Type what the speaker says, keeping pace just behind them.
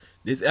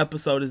This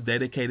episode is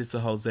dedicated to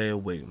Hosea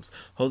Williams.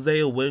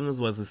 Hosea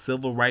Williams was a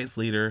civil rights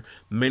leader,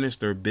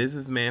 minister,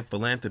 businessman,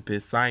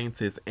 philanthropist,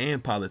 scientist,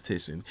 and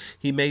politician.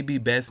 He may be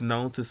best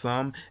known to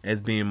some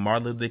as being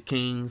Martin Luther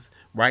King's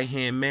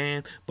right-hand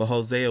man, but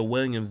Hosea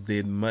Williams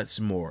did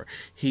much more.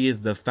 He is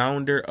the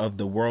founder of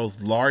the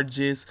world's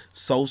largest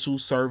social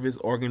service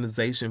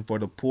organization for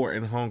the poor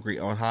and hungry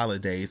on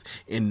holidays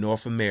in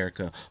North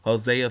America.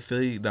 Hosea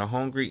feed the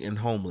hungry and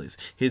homeless.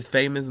 His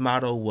famous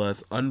motto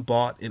was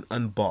unbought and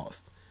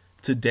unbossed.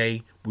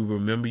 Today, we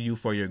remember you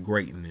for your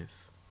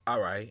greatness. All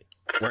right,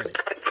 run it.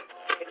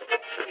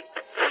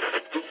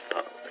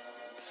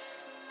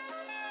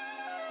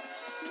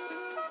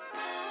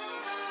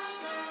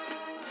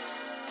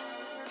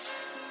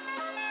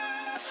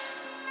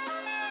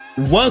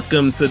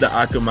 Welcome to the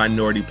Awkward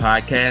Minority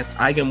Podcast.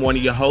 I am one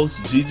of your hosts,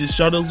 Gigi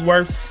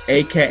Shuttlesworth,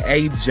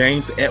 aka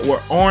James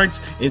Edward Orange,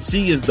 and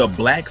she is the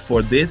black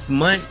for this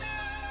month,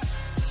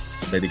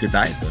 Lady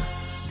Godiva.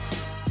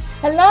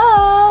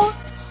 Hello.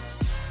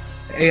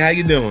 Hey, how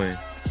you doing?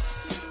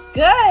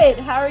 Good.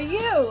 How are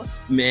you?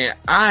 Man,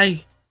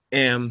 I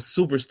am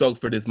super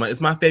stoked for this month.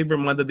 It's my favorite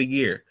month of the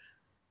year.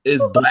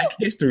 It's Black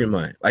History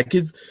Month.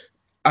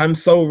 I'm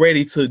so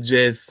ready to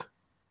just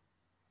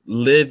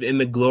live in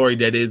the glory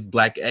that is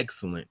Black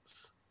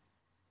excellence.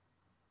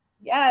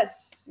 Yes.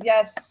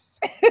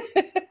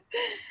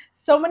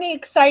 So many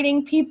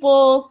exciting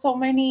people, so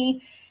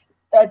many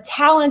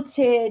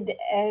talented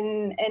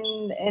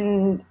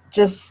and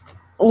just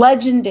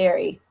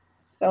legendary.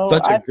 So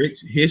Such a rich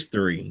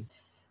history.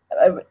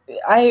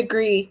 I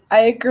agree.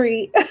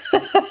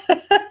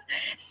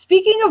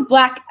 Speaking of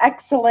Black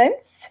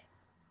excellence,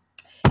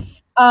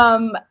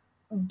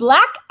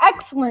 Black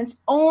excellence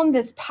owned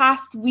this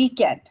past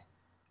weekend.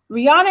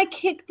 Rihanna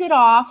kicked it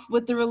off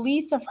with the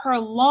release of her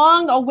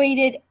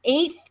long-awaited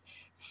 8th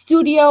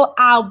studio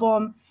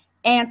album,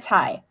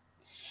 Anti.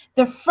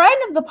 The friend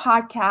of the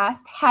podcast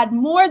had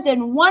more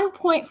than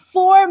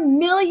 1.4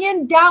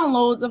 million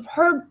downloads of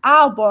her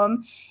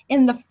album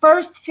in the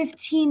first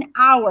 15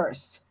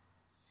 hours,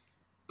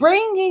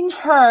 bringing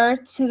her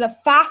to the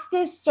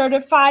fastest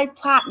certified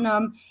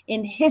platinum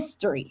in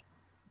history.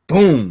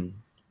 Boom.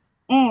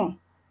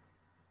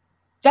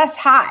 That's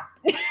hot.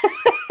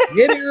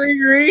 Get it,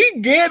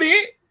 Riri. Get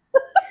it.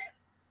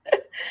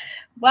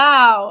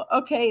 Wow.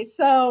 Okay,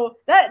 so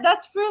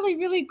that's really,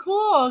 really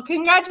cool.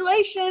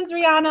 Congratulations,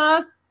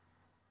 Rihanna.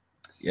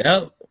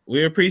 Yep.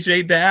 We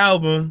appreciate the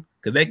album.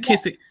 Cause that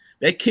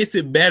Kiss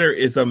It Better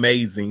is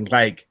amazing.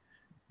 Like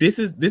this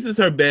is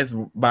her best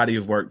body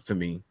of work to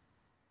me.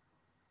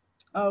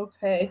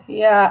 Okay.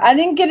 Yeah. I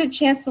didn't get a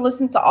chance to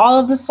listen to all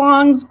of the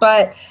songs,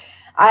 but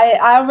I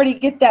already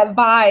get that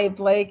vibe.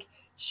 Like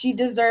she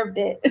deserved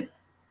it.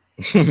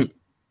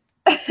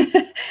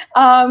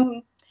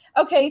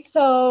 Okay,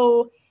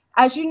 so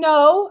as you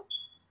know,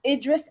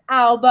 Idris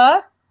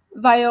Elba,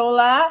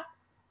 Viola,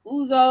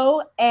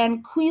 Uzo,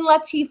 and Queen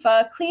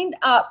Latifah cleaned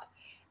up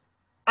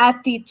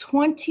at the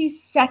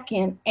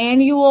 22nd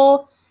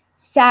annual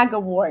Sag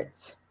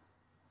Awards.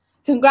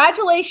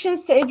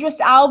 Congratulations to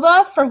Idris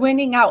Elba for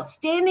winning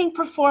Outstanding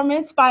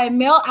Performance by a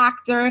Male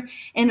Actor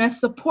in a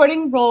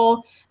Supporting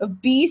Role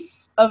of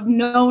Beasts of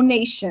No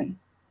Nation,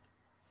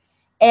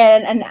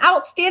 and an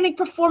Outstanding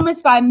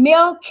Performance by a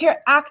Male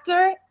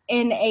Actor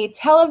in a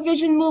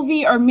Television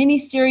Movie or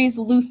Miniseries,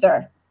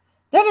 Luther.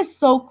 That is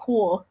so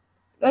cool.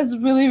 That's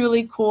really,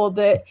 really cool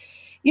that,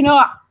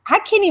 I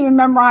can't even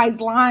memorize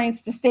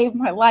lines to save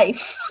my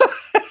life.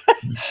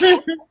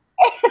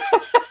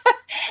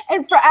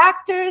 And for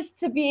actors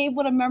to be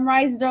able to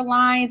memorize their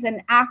lines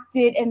and act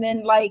it and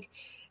then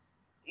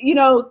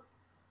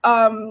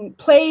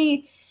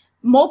play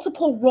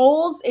multiple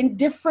roles in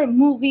different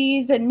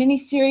movies and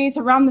miniseries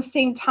around the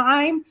same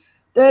time,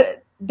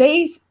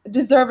 they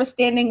deserve a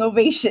standing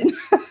ovation.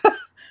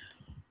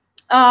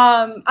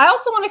 I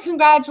also want to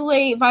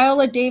congratulate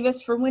Viola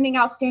Davis for winning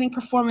Outstanding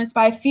Performance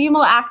by a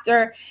Female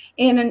Actor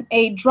in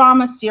a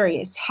drama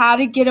series, How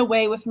to Get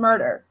Away with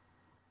Murder.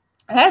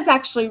 That is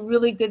actually a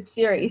really good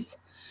series.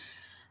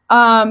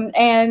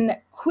 And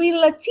Queen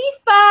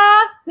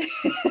Latifah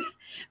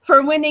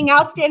for winning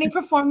Outstanding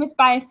Performance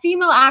by a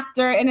Female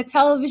Actor in a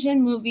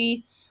Television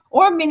Movie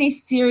or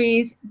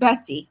Miniseries,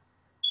 Bessie.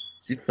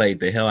 She played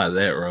the hell out of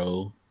that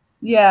role.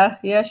 Yeah,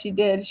 she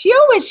did.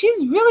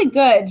 She's really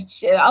good.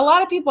 A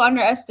lot of people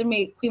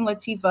underestimate Queen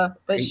Latifah,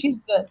 but she's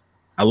good.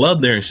 I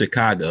loved her in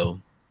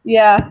Chicago.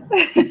 Yeah.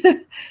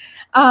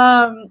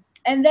 And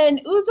then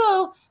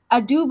Uzo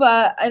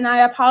Aduba, and I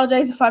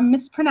apologize if I'm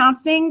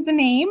mispronouncing the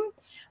name,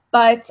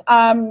 but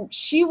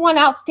she won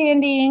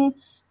Outstanding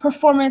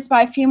Performance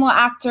by a Female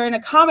Actor in a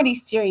Comedy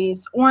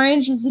Series,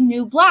 Orange is the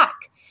New Black.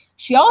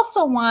 She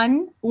also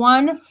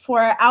won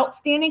for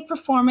Outstanding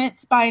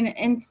Performance by an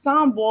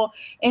Ensemble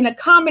in a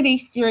Comedy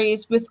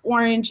Series with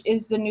Orange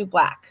is the New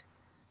Black.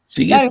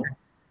 She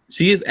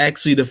is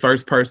actually the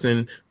first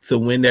person to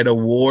win that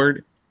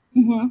award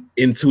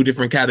in 2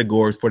 different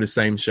categories for the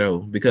same show,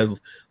 because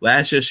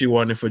last year she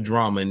won it for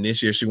drama and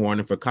this year she won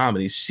it for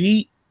comedy.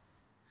 She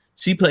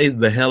She plays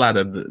the hell out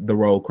of the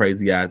role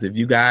Crazy Eyes. If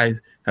you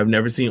guys have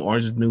never seen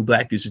Orange is the New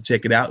Black, you should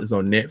check it out. It's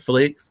on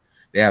Netflix.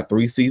 They have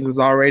 3 seasons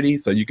already,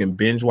 so you can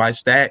binge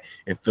watch that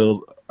and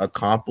feel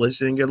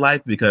accomplished in your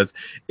life because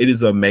it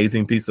is an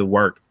amazing piece of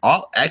work.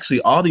 All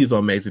these are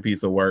amazing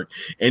piece of work,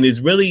 and it's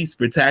really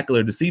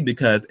spectacular to see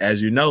because,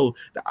 as you know,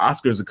 the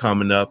Oscars are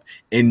coming up,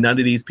 and none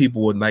of these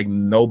people would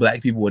no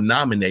black people were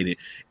nominated,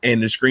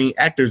 and the Screen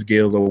Actors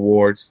Guild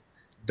Awards.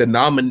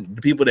 The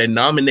people that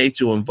nominate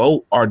you and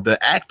vote are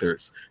the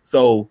actors.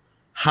 So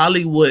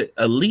Hollywood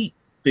elite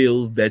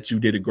feels that you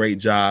did a great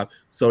job.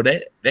 So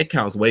that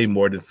counts way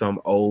more than some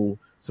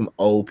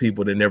old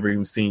people that never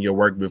even seen your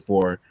work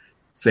before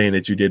saying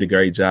that you did a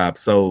great job.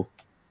 So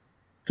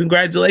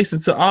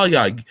congratulations to all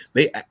y'all.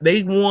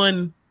 They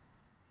won.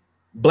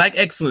 Black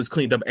Excellence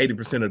cleaned up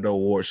 80% of the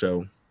award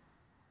show.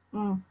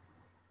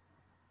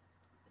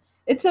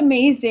 It's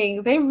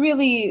amazing. They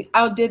really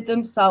outdid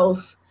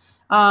themselves.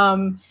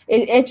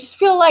 It just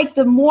feel like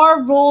the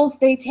more roles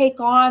they take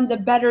on, the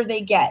better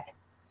they get,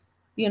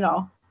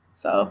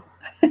 so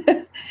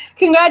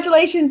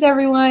congratulations,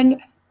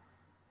 everyone.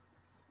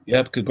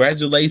 Yep,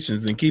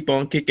 congratulations, and keep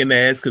on kicking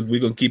ass because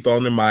we're going to keep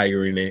on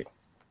admiring it.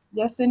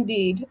 Yes,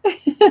 indeed.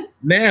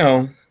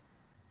 Now,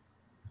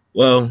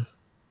 well,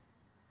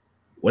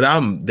 what I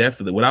was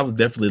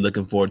definitely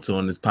looking forward to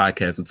on this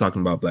podcast, we're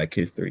talking about Black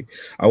history.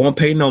 I won't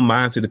pay no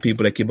mind to the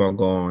people that keep on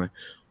going,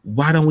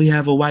 why don't we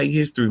have a White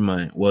History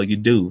Month? Well, you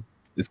do.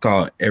 It's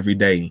called Every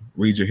Day.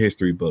 Read your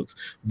history books.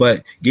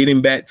 But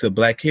getting back to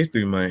Black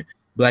History Month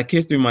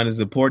is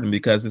important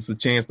because it's a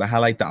chance to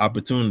highlight the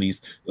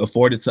opportunities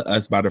afforded to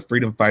us by the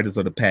freedom fighters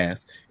of the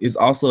past. It's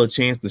also a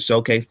chance to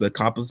showcase the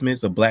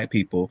accomplishments of Black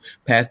people,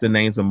 past the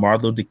names of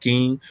Martin Luther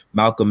King,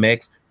 Malcolm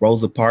X,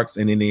 Rosa Parks,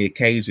 and in the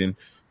occasion,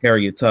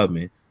 Harriet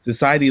Tubman.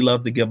 Society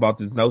loves to give out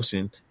this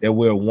notion that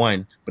we're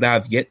one, but I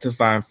have yet to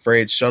find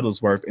Fred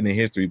Shuttlesworth in the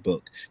history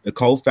book, the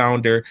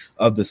co-founder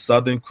of the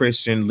Southern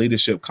Christian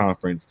Leadership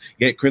Conference.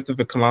 Yet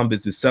Christopher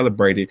Columbus is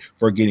celebrated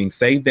for getting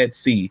saved at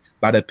sea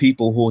by the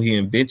people who he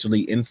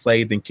eventually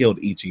enslaved and killed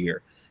each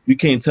year. You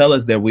can't tell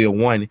us that we are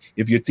one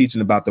if you're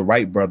teaching about the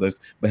Wright brothers,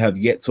 but have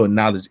yet to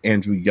acknowledge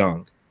Andrew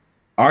Young.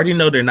 I already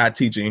know they're not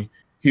teaching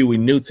Huey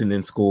Newton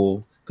in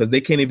school, because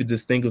they can't even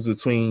distinguish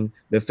between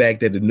the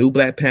fact that the new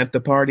Black Panther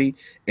Party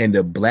and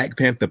the Black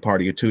Panther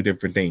Party are two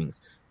different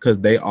things,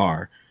 because they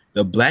are.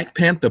 The Black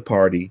Panther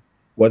Party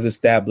was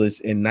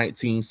established in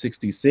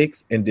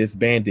 1966 and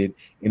disbanded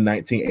in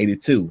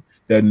 1982.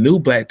 The new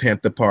Black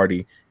Panther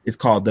Party is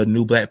called the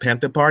New Black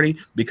Panther Party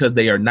because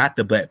they are not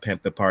the Black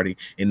Panther Party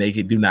and they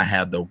do not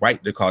have the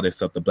right to call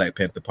themselves the Black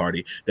Panther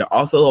Party. They're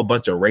also a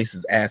bunch of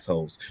racist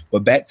assholes.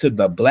 But back to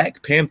the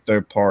Black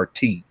Panther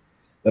Party.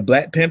 The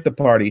Black Panther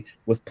Party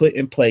was put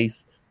in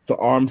place to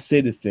arm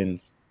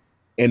citizens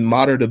and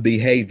monitor the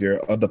behavior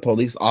of the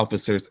police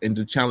officers and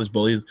to challenge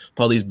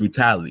police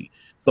brutality.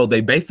 So they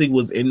basically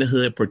was in the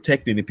hood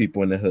protecting the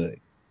people in the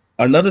hood.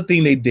 Another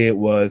thing they did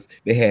was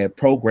they had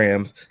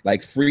programs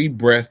like free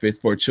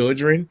breakfast for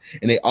children,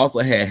 and they also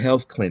had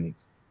health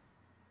clinics.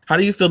 How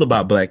do you feel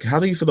about Black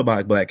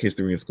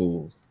history in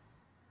schools?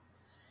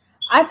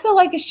 I feel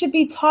like it should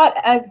be taught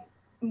as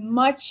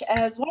much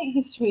as white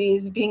history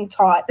is being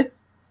taught.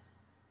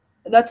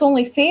 That's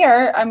only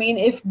fair. I mean,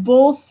 if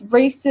both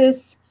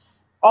races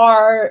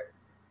are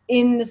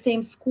in the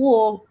same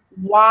school,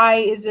 why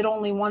is it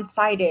only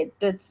one-sided?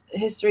 That's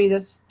history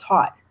that's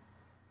taught.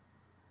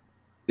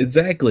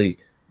 Exactly.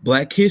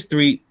 Black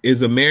history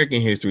is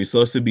American history,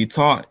 so it's to be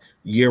taught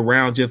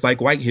year-round, just like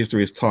white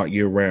history is taught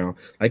year-round.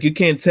 Like, you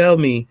can't tell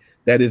me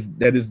that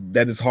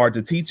is hard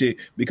to teach it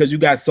because you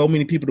got so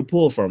many people to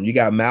pull from. You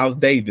got Miles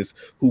Davis,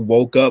 who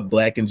woke up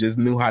black and just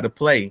knew how to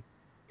play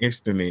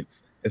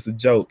instruments. It's a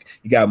joke.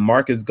 You got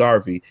Marcus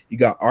Garvey. You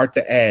got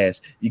Arthur Ashe.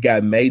 You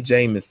got Mae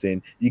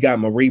Jamison. You got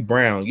Marie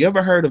Brown. You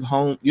ever heard of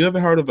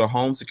the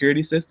home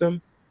security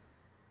system?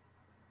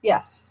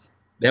 Yes.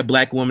 That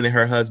black woman and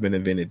her husband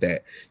invented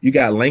that. You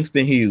got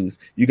Langston Hughes.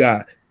 You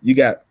got you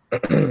got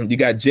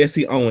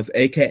Jesse Owens,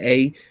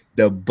 aka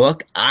the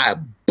Buckeye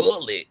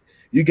Bullet.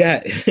 You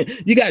got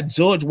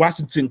George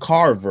Washington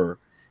Carver.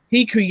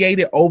 He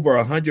created over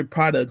 100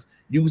 products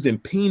using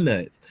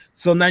peanuts.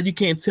 So now you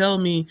can't tell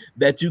me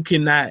that you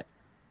cannot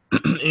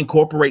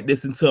incorporate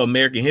this into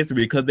American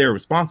history because they're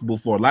responsible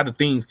for a lot of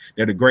things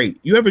that are great.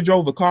 You ever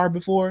drove a car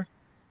before?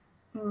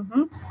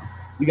 Mm-hmm.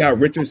 You got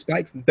Richard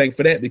Spikes to thank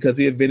for that because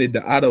he invented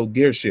the auto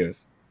gear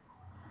shift.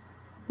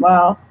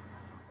 Wow.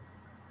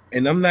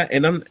 And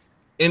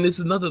it's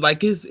another,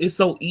 like, it's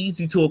so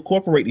easy to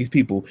incorporate these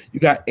people. You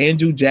got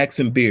Andrew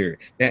Jackson Beard.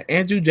 Now,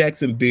 Andrew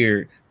Jackson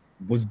Beard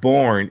was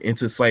born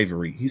into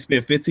slavery. He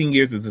spent 15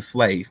 years as a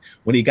slave.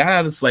 When he got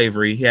out of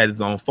slavery, he had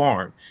his own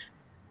farm.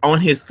 On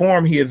his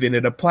farm, he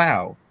invented a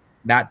plow.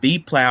 Not the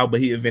plow,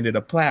 but he invented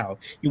a plow.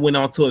 He went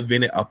on to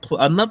invent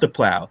another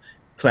plow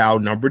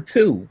number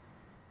 2.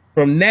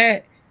 From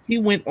that, he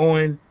went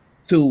on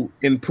to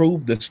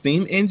improve the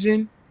steam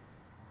engine.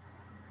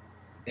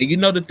 And you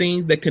know the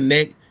things that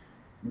connect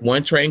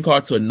one train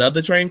car to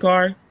another train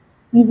car?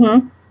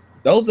 Mm-hmm.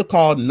 Those are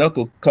called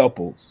knuckle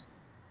couples.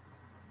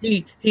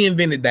 He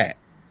invented that.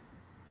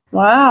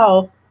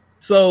 Wow.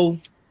 So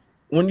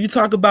when you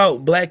talk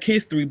about Black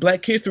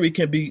history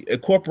can be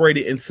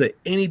incorporated into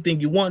anything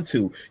you want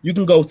to. You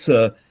can go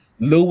to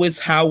Lewis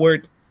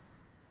Howard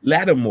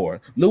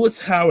Lattimore. Lewis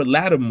Howard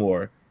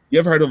Lattimore. You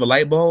ever heard of a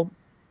light bulb?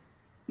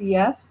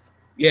 Yes.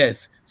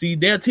 Yes. See,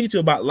 they'll teach you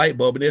about light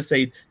bulb and they'll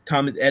say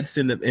Thomas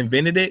Edison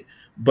invented it,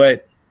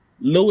 but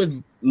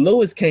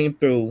Lewis came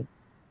through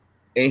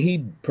and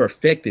he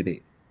perfected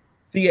it.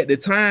 See, at the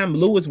time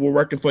Lewis were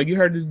working for, you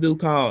heard this dude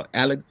called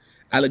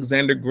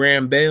Alexander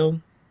Graham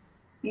Bell?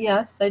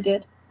 Yes, I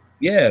did.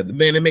 Yeah, the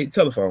man that made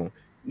telephone.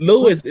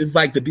 Lewis is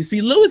like the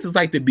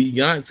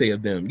Beyonce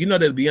of them. You know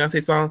that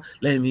Beyonce song,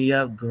 "Let Me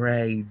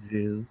Upgrade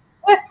You."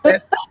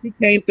 He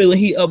came through and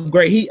he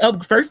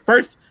first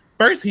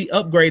he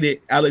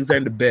upgraded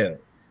Alexander Bell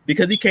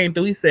because he came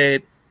through. He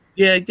said,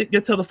 "Yeah,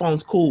 your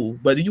telephone's cool,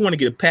 but you want to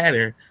get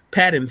a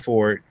pattern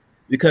for it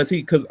because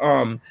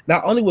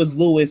not only was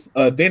Lewis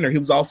a inventor, he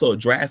was also a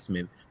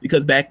draftsman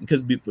because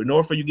in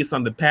order for you to get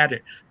something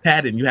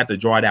pattern, you have to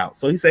draw it out."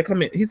 So he said,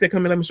 "Come in." He said,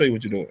 "Come in, let me show you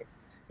what you're doing."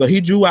 So he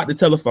drew out the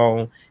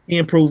telephone. He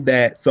improved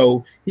that.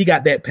 So he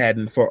got that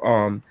patent for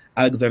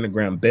Alexander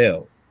Graham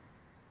Bell.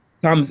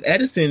 Thomas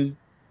Edison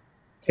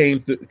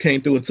came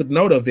through and took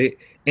note of it,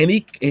 and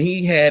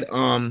he had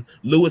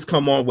Lewis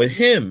come on with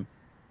him.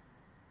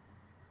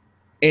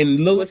 And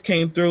Lewis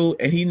came through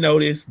and he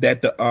noticed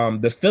that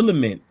the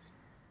filaments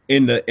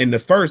in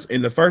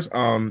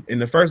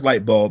the first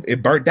light bulb,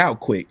 it burnt out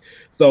quick.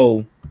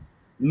 So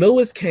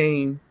Lewis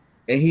came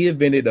and he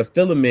invented a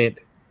filament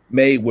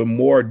made with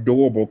more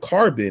durable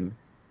carbon.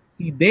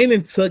 He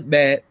then took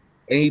that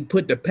and he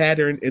put the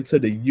pattern into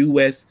the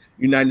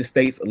United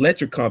States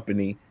Electric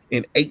Company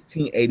in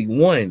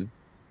 1881.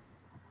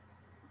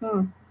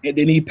 And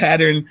then he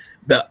patterned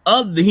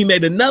he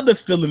made another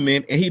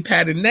filament and he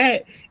patterned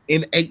that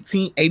in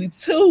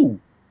 1882.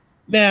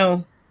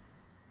 Now,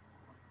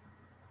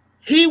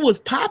 he was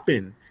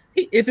popping.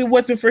 If it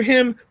wasn't for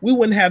him, we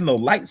wouldn't have no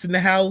lights in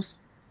the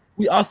house.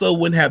 We also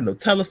wouldn't have no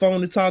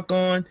telephone to talk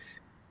on.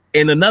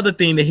 And another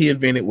thing that he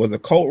invented was a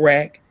coat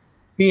rack.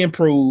 He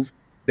improved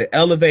the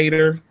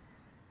elevator.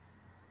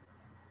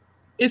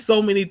 It's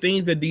so many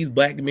things that these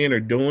black men are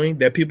doing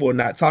that people are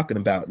not talking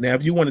about. Now,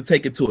 if you want to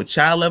take it to a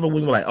child level, we're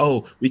like,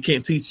 oh, we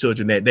can't teach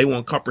children that. They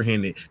won't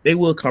comprehend it. They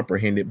will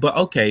comprehend it. But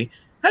okay,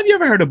 have you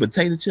ever heard of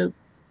potato chip?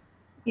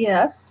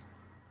 Yes.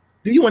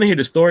 Do you want to hear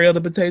the story of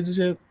the potato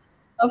chip?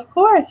 Of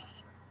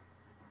course.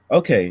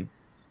 Okay.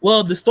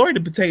 Well, the story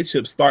of the potato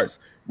chip starts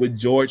with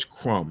George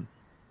Crumb.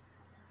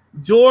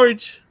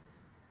 George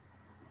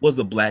was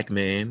a black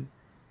man.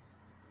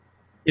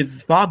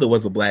 His father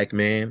was a black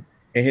man,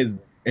 and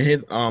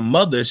his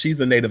mother, she's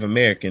a Native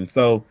American.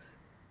 So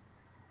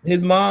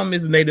his mom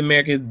is a Native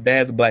American, his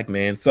dad's a black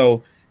man.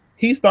 So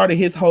he started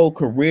his whole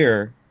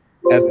career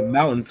as a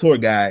mountain tour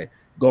guide,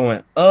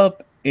 going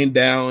up and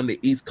down the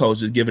East Coast,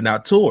 just giving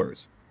out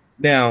tours.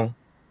 Now,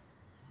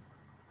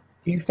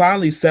 he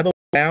finally settled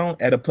down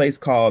at a place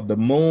called the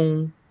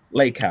Moon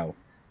Lake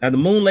House. Now, the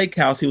Moon Lake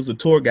House, he was a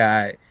tour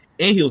guide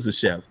and he was a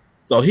chef.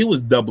 So he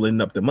was doubling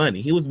up the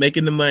money. He was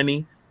making the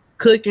money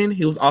cooking.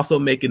 He was also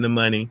making the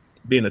money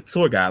being a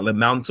tour guide, a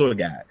mountain tour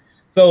guide.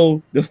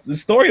 So the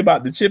story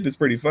about the chip is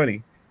pretty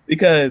funny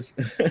because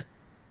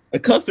a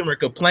customer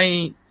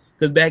complained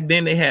because back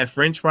then they had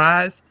French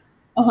fries,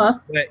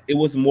 but it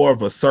was more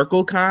of a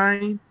circle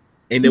kind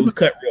and it was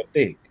cut real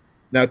thick.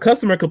 Now, a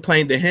customer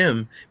complained to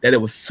him that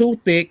it was too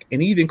thick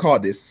and he even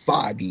called it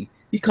soggy.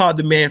 He called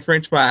the man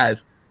French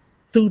fries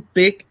too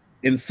thick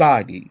and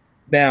soggy.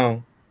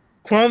 Now,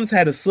 Crumbs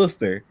had a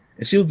sister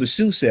and she was the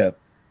sous chef.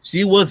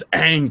 She was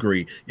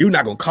angry. You're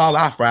not gonna call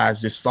our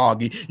fries just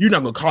soggy. You're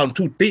not gonna call them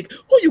too thick.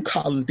 Who you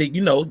calling thick? You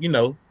know,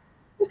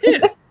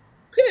 pissed.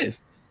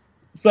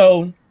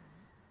 So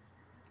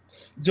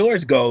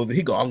George goes and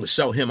he go, I'm gonna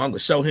show him.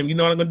 You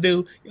know what I'm gonna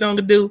do?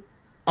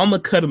 I'm gonna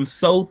cut him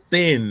so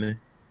thin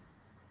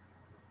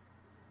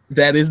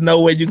that there's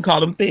no way you can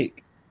call him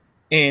thick.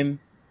 And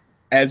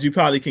as you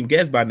probably can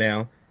guess by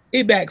now,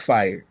 it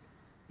backfired.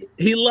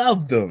 He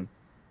loved them,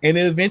 and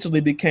it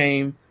eventually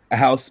became a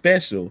house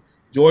special.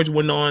 George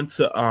went on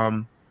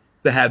to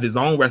have his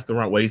own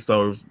restaurant where he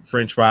served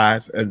French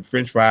fries and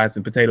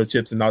potato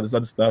chips and all this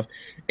other stuff.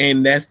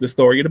 And that's the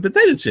story of the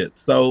potato chip.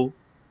 So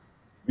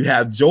you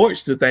have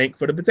George to thank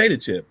for the potato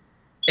chip,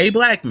 a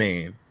black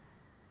man.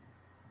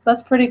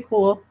 That's pretty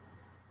cool.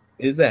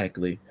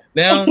 Exactly.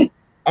 Now I'm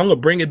gonna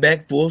bring it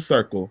back full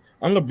circle.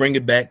 I'm gonna bring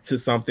it back to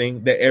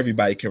something that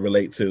everybody can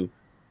relate to.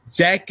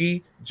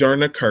 Jackie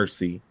Joyner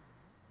Kersee.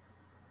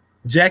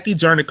 Jackie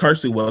Joyner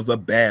Kersee was a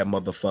bad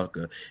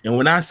motherfucker, and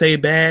when I say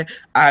bad,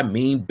 I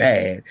mean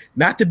bad.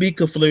 Not to be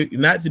confused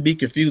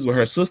with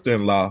her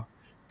sister-in-law,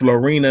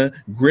 Florina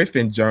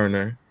Griffin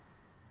Joyner,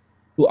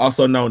 who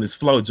also known as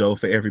FloJo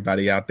for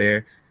everybody out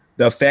there,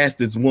 the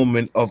fastest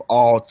woman of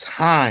all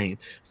time.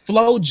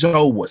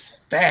 FloJo was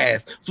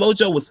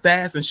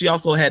fast, and she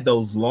also had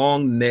those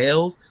long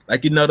nails,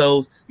 like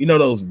those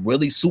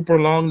really super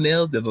long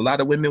nails that a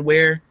lot of women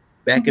wear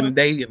back in the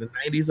day in the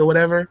 90s or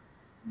whatever.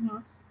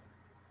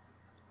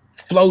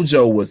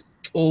 Flojo was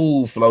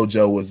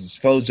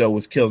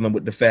killing them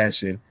with the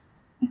fashion.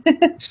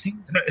 She,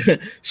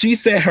 she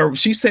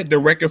set the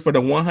record for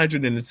the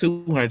 100 and the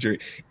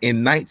 200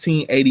 in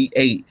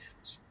 1988.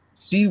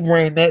 She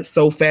ran that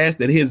so fast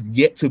that it has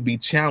yet to be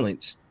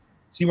challenged.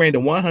 She ran the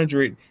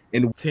 100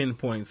 in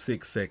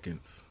 10.6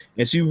 seconds.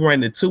 And she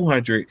ran the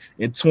 200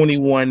 in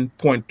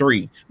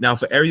 21.3. Now,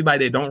 for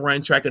everybody that don't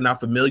run track and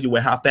not familiar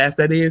with how fast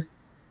that is,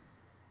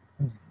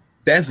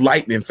 that's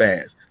lightning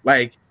fast.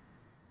 Like,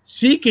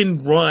 she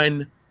can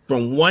run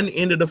from one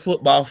end of the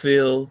football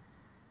field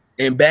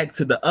and back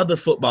to the other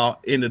football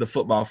end of the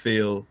football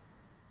field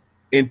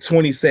in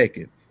 20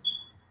 seconds.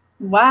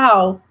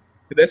 Wow.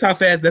 That's how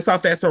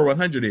fast her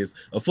 100 is.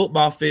 A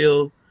football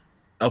field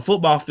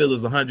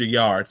is 100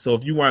 yards. So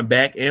if you run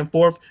back and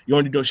forth,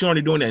 she's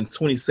only doing that in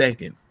 20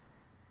 seconds.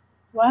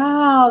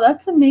 Wow,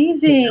 that's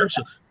amazing.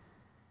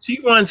 She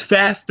runs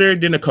faster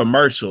than a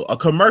commercial. A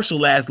commercial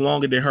lasts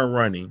longer than her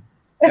running.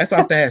 That's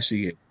how fast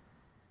she is.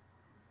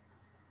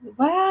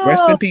 Wow.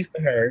 Rest in peace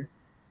to her.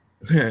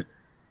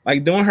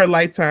 Like, during her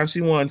lifetime,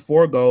 she won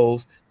 4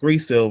 golds, 3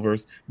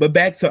 silvers. But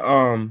back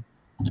to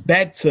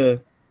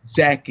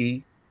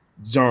Jackie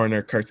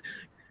Joyner Kurtz.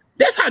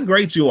 That's how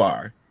great you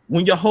are.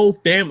 When your whole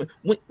family,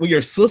 when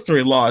your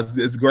sister-in-law is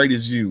as great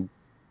as you.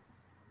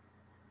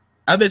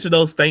 I bet you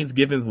those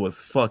Thanksgivings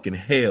was fucking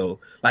hell.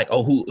 Like,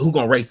 oh, who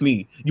gonna race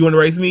me? You wanna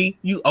race me?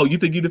 You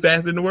think you the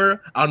fastest in the world?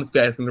 I'm the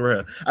fastest in the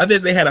world. I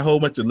bet they had a whole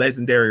bunch of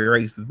legendary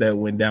races that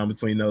went down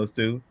between those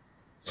two.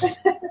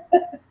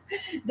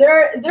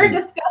 Their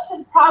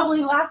discussions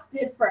probably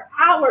lasted for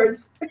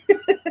hours.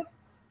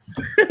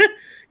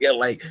 Yeah,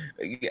 like,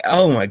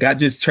 oh my God,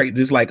 just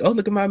like, oh,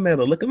 look at my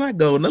medal, look at my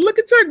gold, now look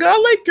at your gold,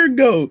 I like your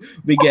gold.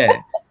 We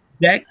got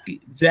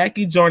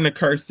Jackie Joyner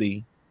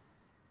Kersey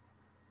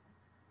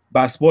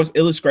by Sports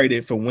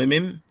Illustrated for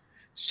women.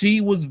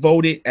 She was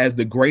voted as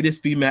the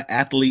greatest female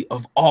athlete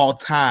of all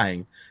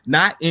time,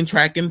 not in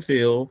track and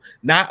field,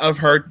 not of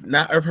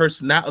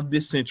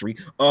this century,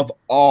 of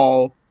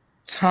all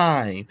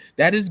time.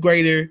 That is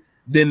greater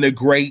than the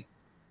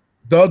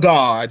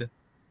God,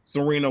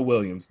 Serena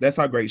Williams. That's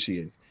how great she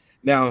is.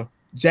 Now,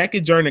 Jackie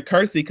Joyner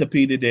Kersey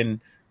competed in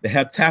the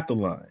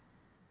heptathlon.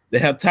 The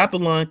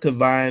heptathlon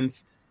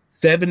combines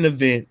 7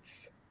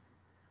 events,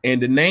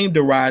 and the name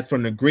derives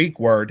from the Greek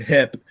word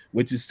hep,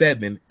 which is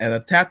 7, and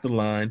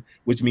heptathlon,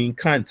 which means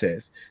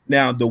contest.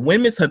 Now, the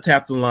women's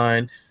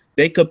heptathlon,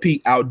 they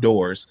compete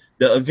outdoors.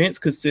 The events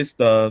consist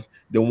of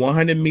the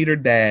 100-meter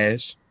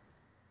dash,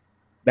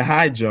 the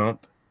high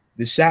jump,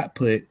 the shot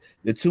put,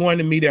 the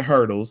 200-meter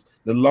hurdles,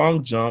 the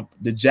long jump,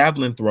 the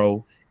javelin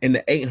throw, and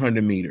the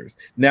 800 meters.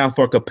 Now,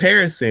 for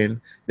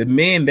comparison, the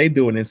men, they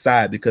do it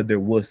inside because they're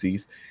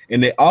wussies.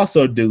 And they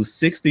also do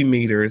 60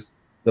 meters,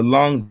 the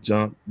long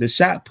jump, the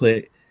shot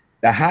put,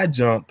 the high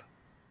jump,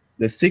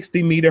 the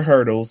 60-meter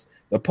hurdles,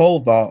 the pole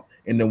vault,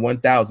 and the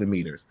 1,000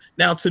 meters.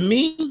 Now, to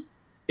me,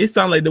 it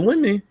sounds like the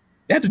women,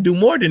 they have to do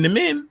more than the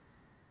men.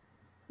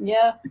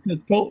 Yeah.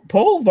 Because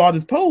pole vault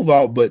is pole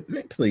vault, but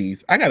man,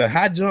 please, I got a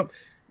high jump.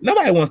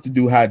 Nobody wants to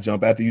do high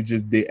jump after you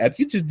just did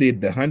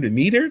the 100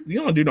 meters. You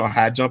don't do no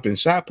high jump and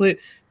shot put.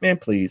 Man,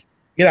 please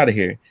get out of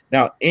here.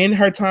 Now, in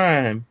her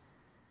time,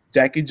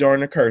 Jackie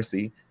Joyner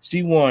Kersey,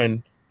 she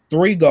won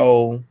 3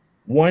 gold,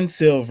 1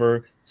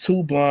 silver,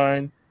 2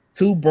 bronze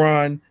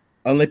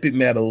Olympic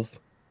medals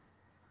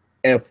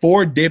at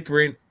 4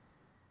 different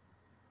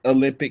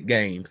Olympic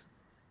games.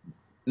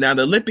 Now,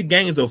 the Olympic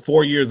Games are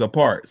 4 years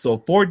apart. So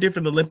 4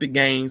 different Olympic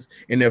Games,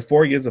 and they're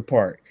 4 years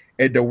apart.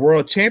 At the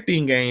World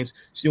Champion Games,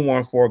 she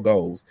won 4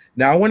 golds.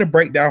 Now, I want to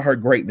break down her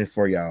greatness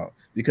for y'all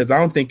because I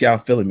don't think y'all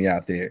feeling me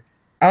out there.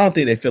 I don't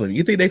think they feeling me.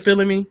 You think they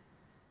feeling me?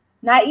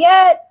 Not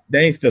yet.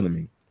 They ain't feeling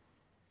me.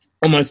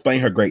 I'm going to explain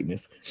her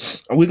greatness.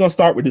 And we're going to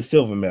start with the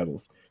silver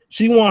medals.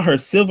 She won her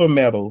silver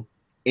medal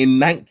in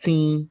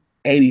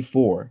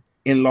 1984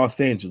 in Los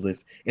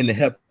Angeles in the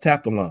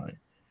heptathlon.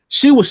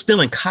 She was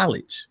still in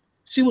college.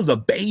 She was a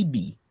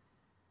baby.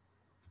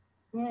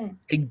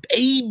 A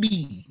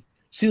baby.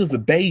 She was a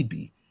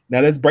baby.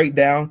 Now let's break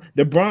down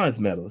the bronze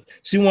medals.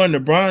 She won the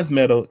bronze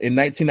medal in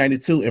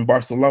 1992 in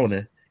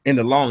Barcelona in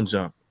the long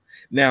jump.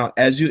 Now,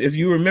 if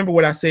you remember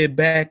what I said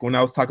back when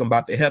I was talking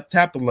about the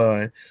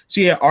heptathlon,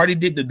 she had already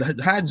did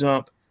the high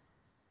jump.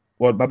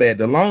 Well, my bad,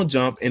 the long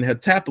jump in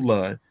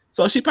heptathlon.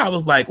 So she probably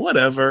was like,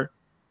 whatever.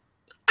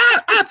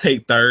 I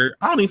take third.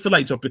 I don't even feel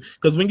like jumping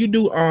because when you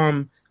do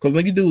long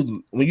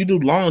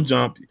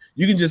jump,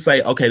 you can just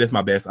say, okay, that's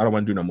my best. I don't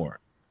want to do no more.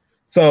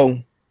 So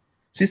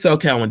she said,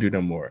 okay, I want to do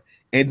no more.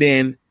 And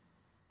then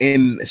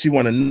she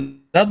won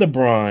another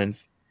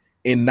bronze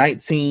in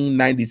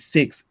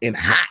 1996 in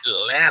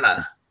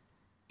Atlanta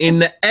in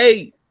the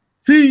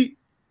ATL.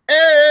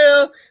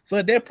 So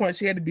at that point,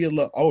 she had to be a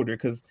little older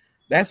because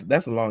that's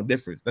a long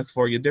difference. That's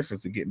 4-year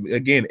difference.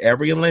 Again,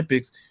 every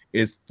Olympics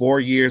is 4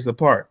 years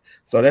apart.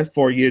 So that's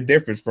 4-year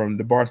difference from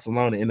the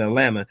Barcelona in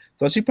Atlanta.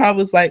 So she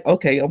probably was like,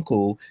 okay, I'm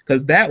cool.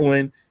 Because that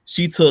one,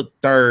 she took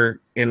third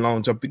in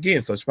long jump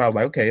again. So she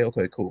probably like,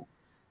 okay, cool.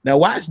 Now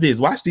watch this.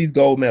 Watch these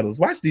gold medals.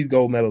 Watch these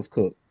gold medals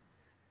cook.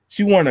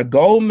 She won a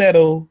gold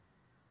medal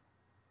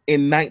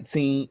in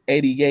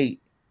 1988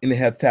 in the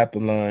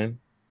heptathlon.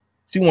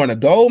 She won a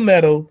gold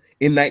medal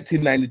in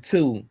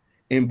 1992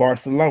 in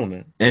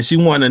Barcelona, and she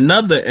won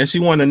another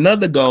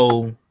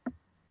gold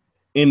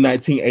in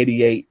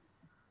 1988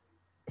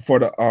 for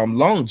the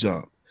long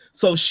jump.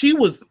 So she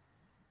was.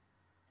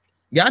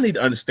 Y'all need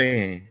to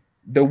understand,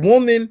 the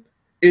woman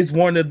is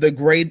one of the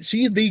great.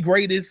 She's the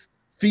greatest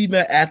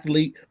female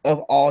athlete of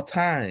all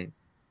time.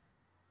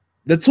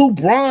 The two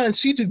bronze,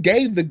 she just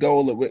gave the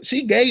goal away.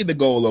 She gave the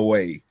goal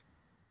away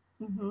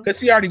because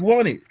she already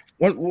won it.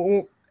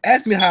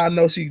 Ask me how I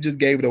know she just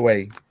gave it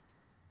away.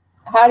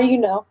 How do you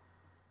know?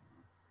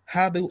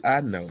 How do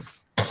I know?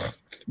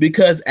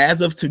 Because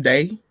as of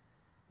today,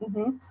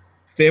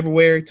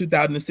 February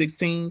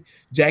 2016,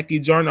 Jackie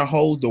Joyner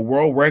holds the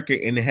world record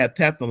in the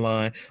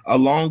heptathlon,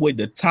 along with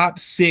the top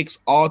 6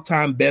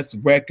 all-time best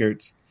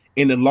records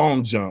in the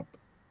long jump,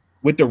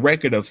 with the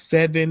record of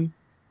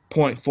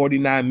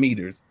 7.49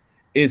 meters.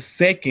 Is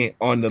second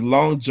on the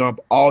long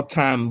jump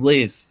all-time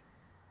list.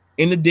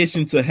 In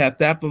addition to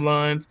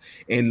heptathlons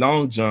and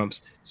long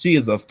jumps, she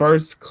is a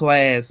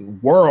first-class,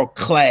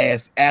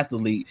 world-class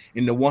athlete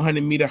in the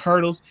 100-meter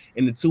hurdles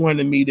and the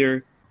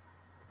 200-meter.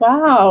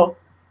 Wow.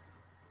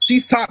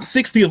 She's top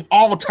 60 of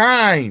all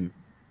time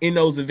in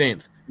those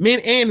events, men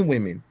and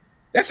women.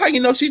 That's how you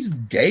know she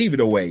just gave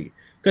it away,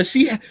 because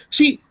she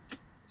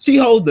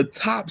holds the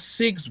top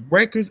 6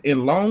 records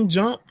in long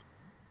jump.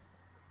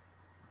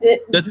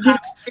 The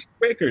top 6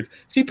 records.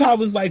 She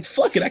probably was like,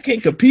 "Fuck it, I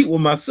can't compete with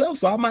myself,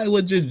 so I might as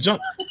well just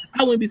jump."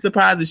 I wouldn't be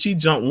surprised if she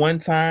jumped one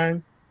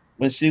time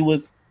when she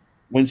was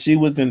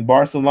in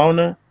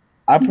Barcelona.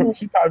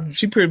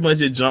 She pretty much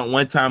just jumped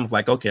one time. Was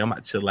like, "Okay, I'm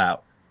gonna chill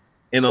out."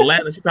 In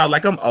Atlanta, she probably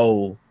like, "I'm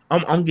old.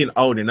 I'm getting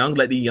older, and I'm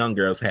gonna let these young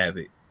girls have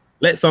it.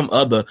 Let some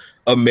other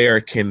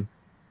American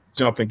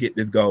jump and get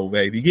this gold,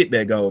 baby. Get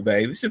that gold,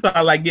 baby." She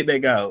probably like, "Get that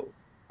gold."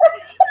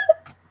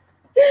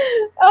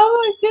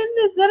 Oh my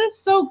goodness, that is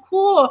so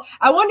cool.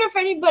 I wonder if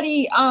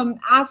anybody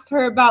asked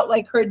her about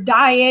like her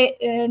diet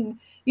and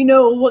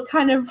what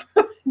kind of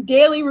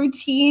daily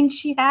routine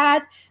she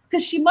had,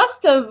 because she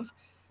must have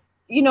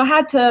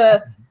had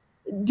to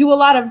do a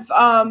lot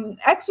of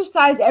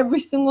exercise every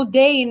single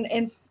day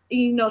and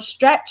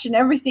stretch and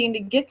everything to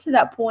get to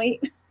that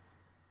point.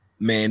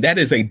 Man, that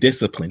is a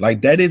discipline.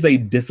 Like, that is a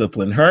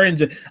discipline. Her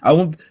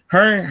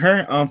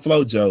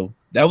FloJo,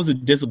 that was a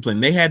discipline.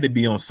 They had to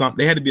be on something.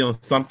 They had to be on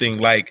something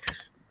like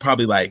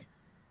probably like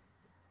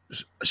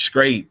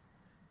straight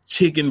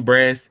chicken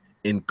breast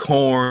and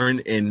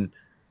corn and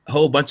a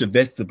whole bunch of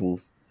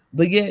vegetables.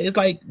 But yeah, it's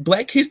like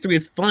Black history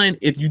is fun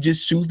if you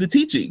just choose to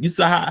teach it. You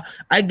saw how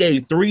I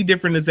gave 3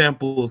 different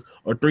examples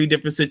or 3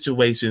 different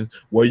situations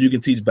where you can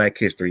teach Black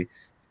history.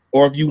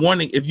 Or if you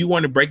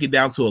want to break it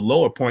down to a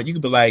lower point, you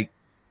could be like,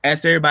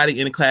 ask everybody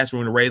in the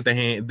classroom to raise their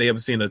hand if they ever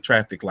seen a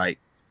traffic light.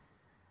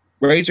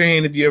 Raise your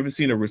hand if you ever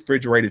seen a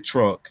refrigerated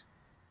truck.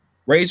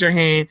 Raise your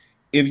hand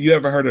if you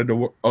ever heard of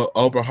the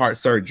open heart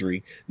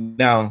surgery.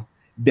 Now,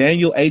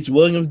 Daniel H.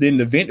 Williams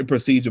didn't invent the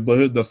procedure, but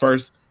he was the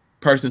first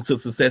person to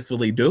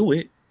successfully do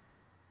it.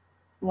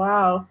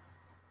 Wow.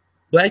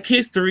 Black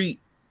history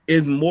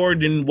is more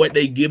than what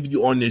they give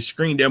you on this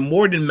screen. They're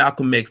more than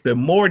Malcolm X. They're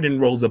more than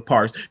Rosa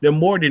Parks. They're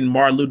more than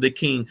Martin Luther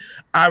King.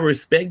 I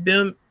respect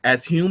them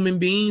as human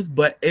beings,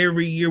 but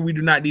every year we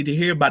do not need to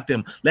hear about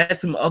them.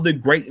 Let some other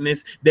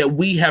greatness that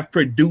we have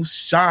produced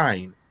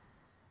shine.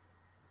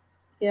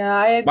 Yeah,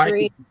 I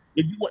agree.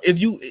 If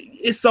you,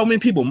 it's so many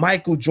people.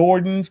 Michael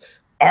Jordan's,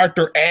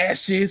 Arthur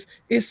Ashe's.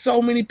 It's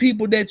so many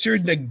people that you're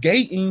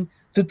negating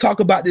to talk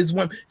about this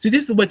one. See,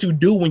 this is what you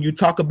do when you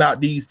talk about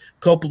these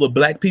couple of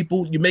Black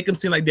people. You make them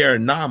seem like they're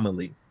an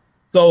anomaly.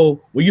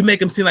 So when you make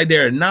them seem like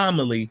they're an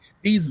anomaly,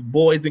 these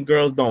boys and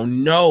girls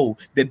don't know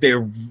that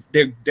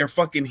their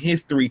fucking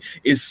history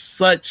is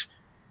such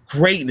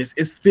greatness.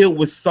 It's filled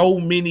with so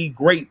many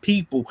great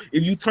people.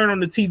 If you turn on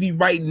the TV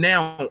right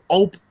now,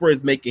 Oprah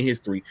is making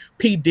history.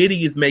 P.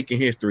 Diddy is making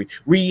history.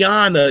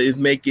 Rihanna is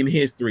making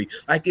history.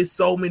 Like, it's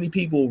so many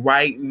people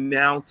right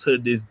now to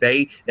this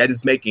day that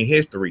is making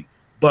history.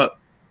 But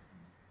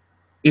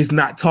it's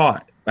not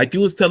taught. Like, you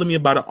was telling me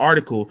about an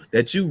article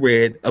that you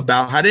read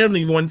about how they don't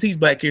even want to teach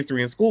Black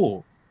history in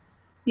school.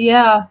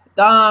 Yeah,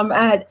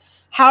 at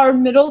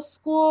Howard Middle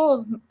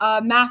School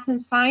of Math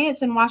and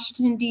Science in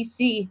Washington,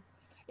 D.C.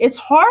 It's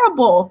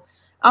horrible.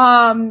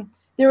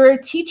 There were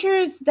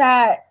teachers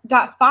that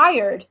got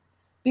fired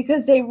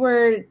because they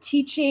were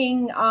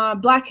teaching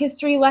Black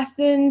history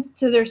lessons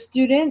to their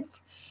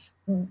students.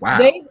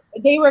 Wow.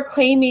 They were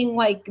claiming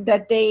like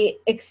that they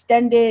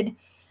extended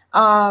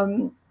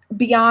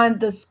beyond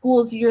the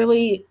school's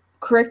yearly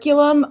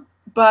curriculum,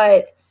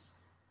 but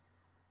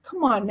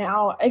come on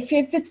now, if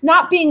it's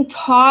not being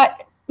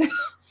taught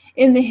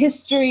in the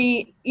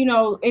history,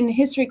 in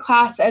history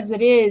class as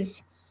it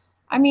is,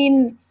 I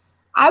mean,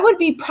 I would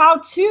be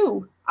proud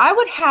too. I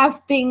would have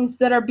things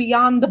that are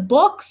beyond the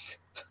books.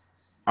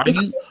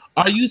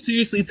 Are you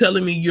seriously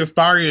telling me you're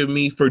firing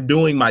me for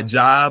doing my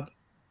job?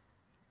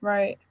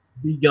 Right.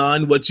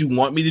 Beyond what you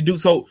want me to do.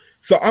 So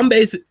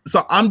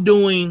I'm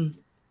doing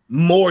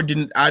more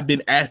than I've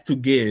been asked to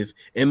give,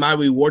 and my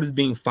reward is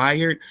being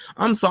fired.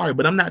 I'm sorry,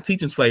 but I'm not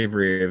teaching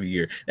slavery every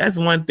year. That's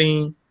one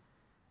thing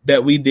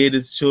that we did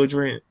as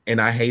children,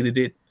 and I hated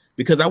it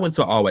because I went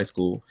to all white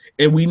school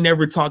and we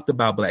never talked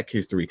about Black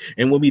history.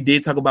 And when we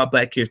did talk about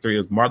Black history, it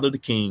was Martin Luther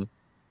King.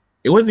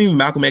 It wasn't even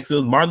Malcolm X. It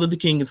was Martin Luther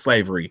King and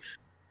slavery.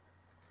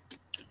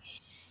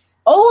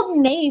 Old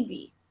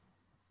Navy.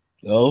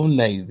 Old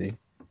Navy.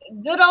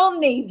 Good old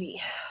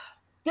Navy.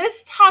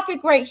 This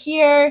topic right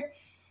here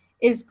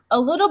is a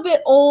little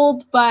bit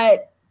old,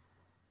 but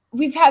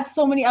we've had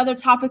so many other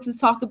topics to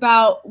talk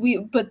about.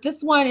 But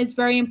this one is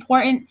very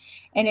important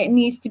and it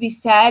needs to be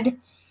said.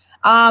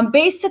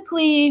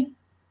 Basically,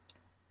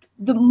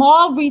 the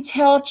mall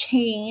retail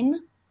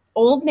chain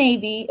Old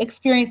Navy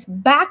experienced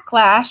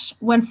backlash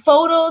when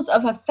photos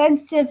of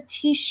offensive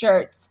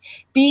t-shirts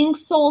being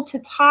sold to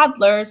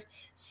toddlers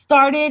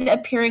started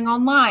appearing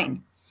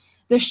online.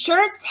 The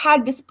shirts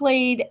had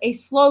displayed a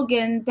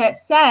slogan that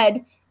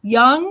said,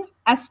 "Young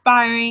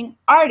Aspiring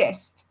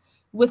Artist,"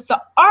 with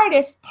the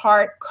artist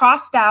part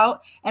crossed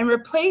out and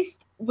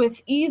replaced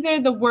with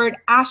either the word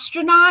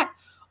astronaut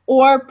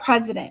or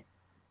president.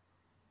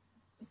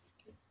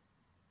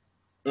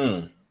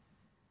 I'm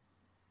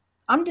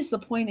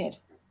disappointed.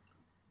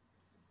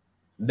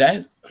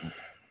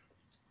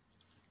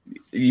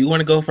 You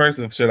want to go first,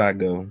 or should I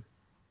go?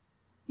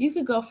 You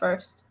could go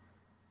first.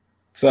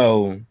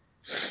 So,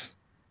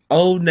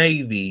 Old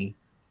Navy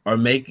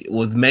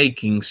was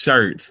making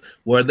shirts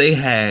where they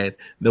had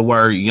the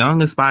word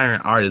 "young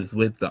aspiring artist"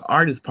 with the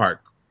artist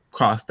part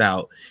crossed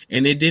out,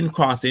 and it didn't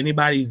cross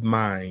anybody's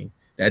mind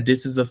that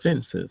this is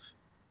offensive.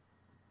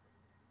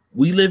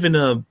 We live in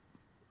a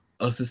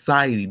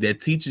society that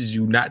teaches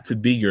you not to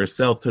be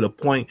yourself to the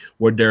point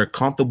where they're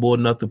comfortable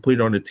enough to put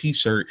it on a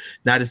t-shirt,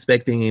 not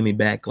expecting any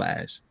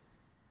backlash.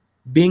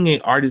 Being an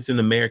artist in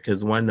America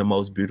is one of the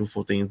most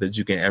beautiful things that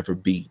you can ever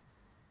be.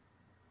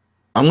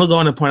 I'm going to go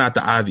on and point out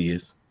the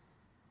obvious.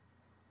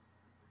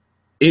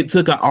 It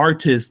took an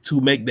artist to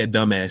make that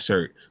dumbass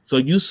shirt. So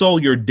you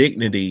sold your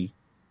dignity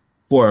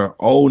for an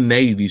Old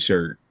Navy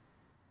shirt.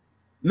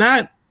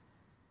 Not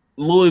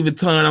Louis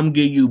Vuitton, I'm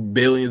giving you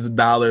billions of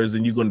dollars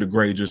and you're going to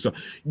degrade yourself.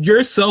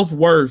 Your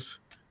self-worth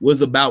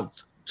was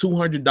about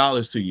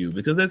 $200 to you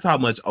because that's how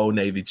much Old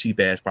Navy cheap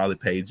ass probably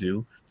paid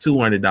you,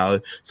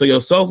 $200. So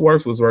your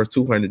self-worth was worth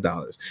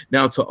 $200.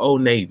 Now to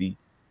Old Navy,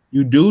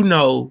 you do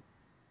know,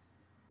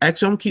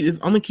 actually I'm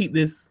going to keep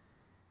this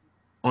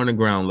on the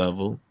ground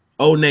level.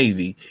 Old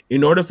Navy,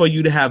 in order for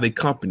you to have a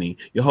company,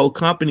 your whole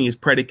company is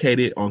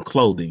predicated on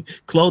clothing.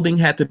 Clothing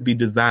had to be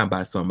designed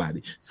by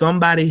somebody.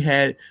 Somebody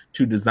had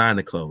to design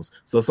the clothes.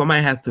 So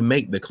somebody has to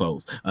make the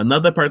clothes.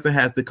 Another person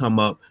has to come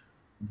up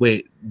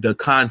with the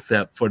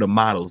concept for the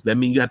models. That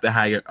means you have to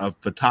hire a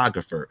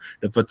photographer.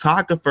 The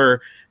photographer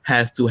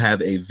has to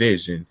have a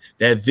vision.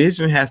 That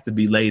vision has to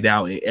be laid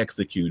out and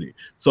executed.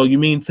 So you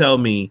mean tell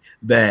me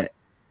that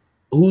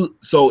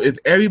so if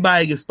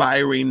everybody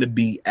aspiring to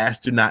be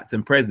astronauts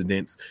and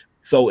presidents,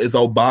 so is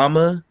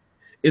Obama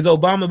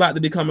about to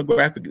become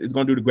is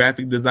going to do the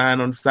graphic design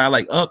on the side?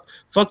 Like,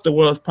 fuck the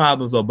world's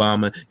problems,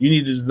 Obama. You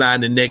need to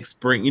design the next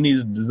spring. You need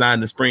to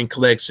design the spring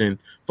collection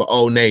for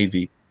Old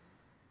Navy.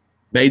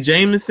 Mae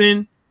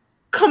Jamison,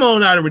 come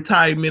on out of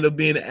retirement of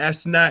being an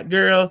astronaut,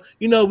 girl.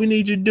 You know what we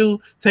need you to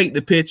do? Take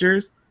the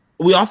pictures.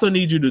 We also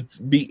need you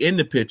to be in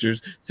the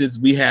pictures since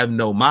we have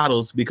no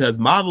models, because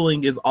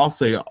modeling is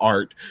also an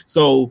art.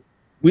 So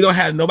we don't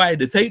have nobody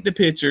to take the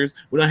pictures.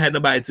 We don't have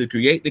nobody to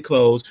create the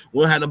clothes.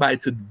 We don't have nobody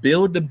to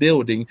build the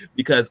building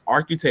because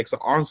architects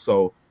are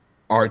also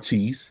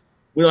artists.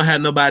 We don't have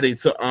nobody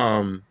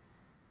to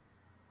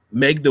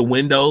make the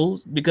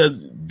windows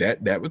because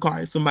that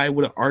requires somebody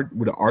with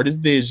an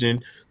artist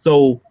vision.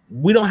 So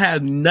we don't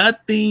have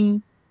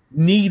nothing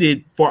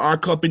needed for our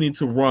company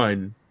to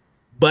run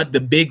but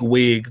the big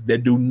wigs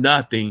that do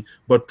nothing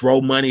but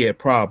throw money at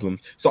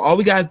problems. So all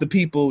we got is the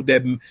people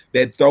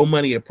that throw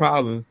money at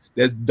problems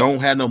that don't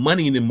have no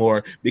money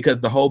anymore because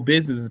the whole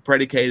business is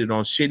predicated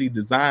on shitty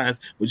designs,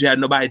 but you have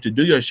nobody to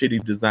do your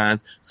shitty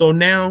designs. So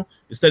now,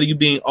 instead of you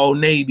being Old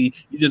Navy,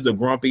 you're just a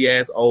grumpy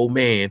ass old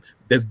man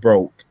that's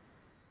broke.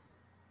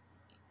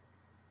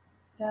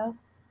 Yeah.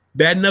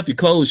 Bad enough your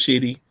clothes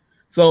shitty.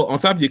 So on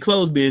top of your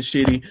clothes being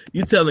shitty,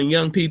 you're telling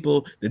young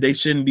people that they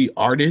shouldn't be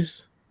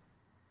artists?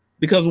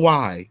 Because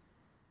why?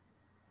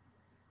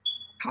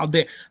 How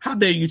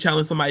dare you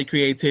challenge somebody's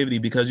creativity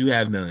because you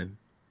have none?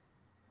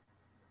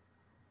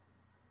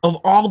 Of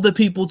all the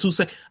people to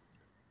say,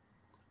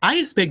 I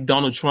expect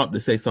Donald Trump to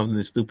say something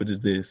as stupid as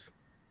this.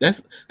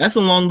 That's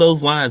along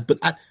those lines. But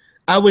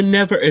I would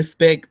never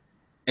expect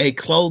a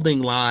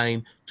clothing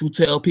line to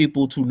tell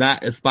people to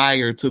not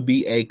aspire to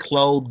be a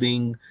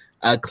clothes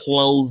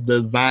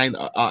design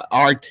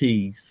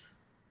artist.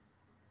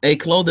 A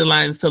clothing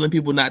line is telling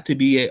people not to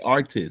be an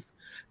artist.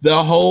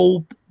 The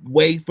whole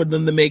way for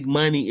them to make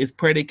money is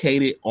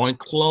predicated on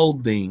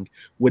clothing.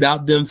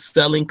 Without them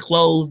selling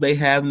clothes, they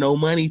have no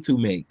money to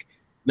make.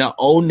 Now,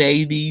 Old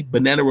Navy,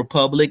 Banana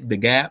Republic, The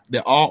Gap,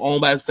 they're all owned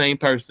by the same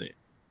person.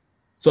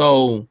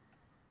 So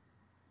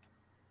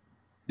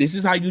This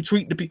is how you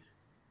treat the people.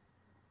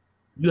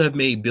 You have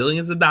made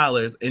billions of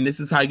dollars, and this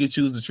is how you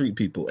choose to treat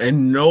people.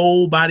 And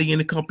nobody in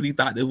the company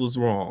thought it was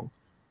wrong.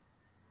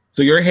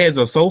 So your heads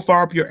are so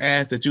far up your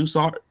ass that you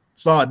saw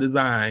a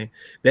design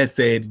that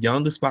said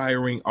young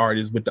aspiring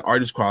artists with the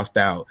artist crossed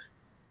out.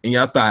 And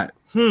y'all thought,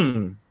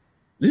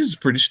 this is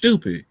pretty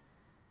stupid.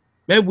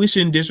 Maybe we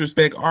shouldn't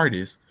disrespect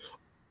artists.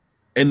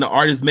 And the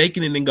artist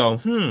making it and go,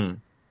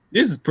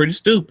 this is pretty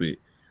stupid.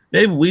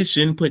 Maybe we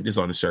shouldn't put this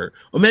on the shirt.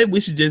 Or maybe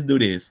we should just do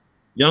this.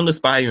 Young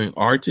aspiring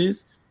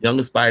artist, young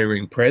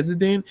aspiring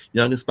president,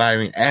 young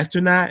aspiring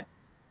astronaut.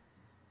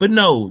 But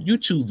no, you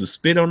choose to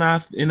spit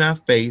in our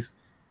face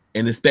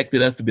and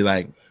expected us to be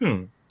like,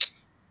 you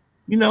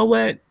know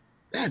what?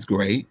 That's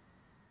great.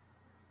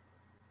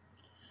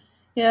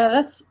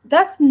 Yeah,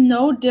 that's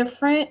no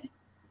different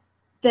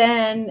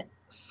than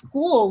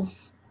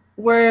schools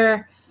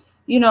where,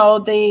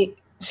 they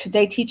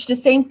teach the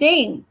same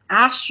thing.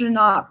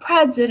 Astronaut,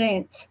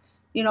 president,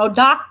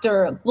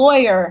 doctor,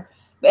 lawyer,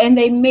 and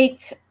they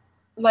make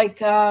like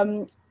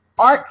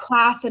art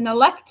class an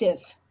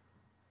elective.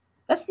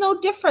 That's no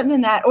different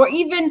than that. Or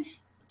even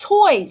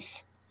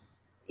toys.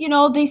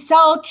 They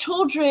sell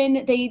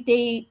children,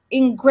 they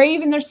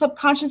engrave in their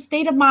subconscious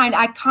state of mind.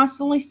 I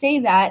constantly say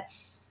that.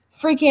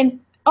 Freaking,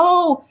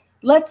 oh,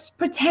 let's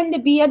pretend to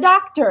be a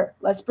doctor.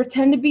 Let's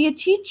pretend to be a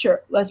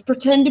teacher. Let's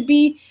pretend to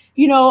be,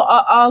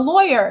 a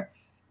lawyer.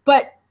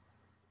 But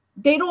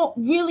they don't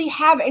really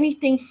have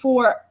anything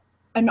for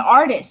an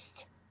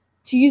artist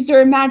to use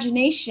their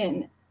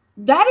imagination.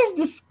 That is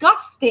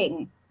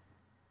disgusting.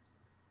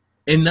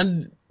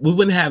 And we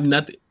wouldn't have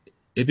nothing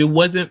if it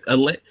wasn't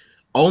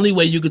only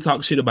way you could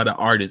talk shit about an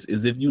artist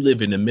is if you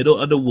live in the middle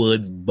of the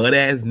woods, butt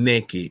ass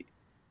naked.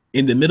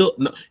 In the middle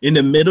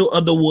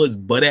of the woods,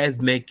 butt ass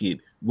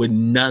naked, with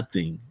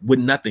nothing.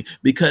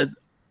 Because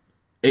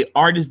an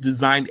artist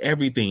designed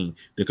everything.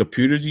 The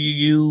computers you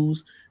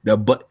use,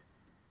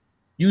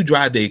 you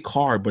drive a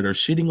car, but are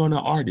shitting on an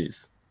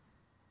artist.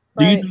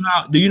 Right.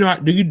 Do you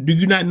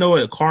not know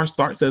a car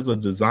starts as a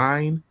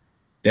design?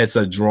 That's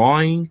a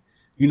drawing.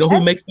 You know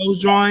who makes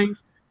those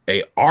drawings?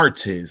 A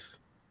artist.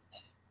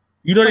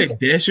 You know that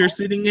desk you're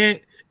sitting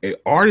at? An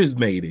artist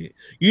made it.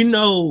 You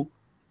know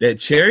that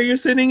chair you're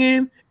sitting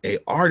in? An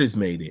artist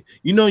made it.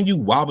 You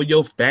wobble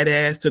your fat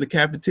ass to the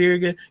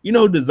cafeteria? You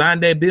know who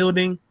designed that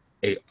building?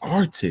 An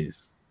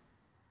artist.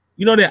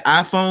 You know that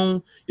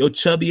iPhone, your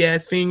chubby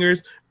ass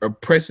fingers are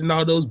pressing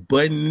all those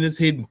buttons,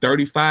 hitting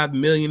 35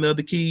 million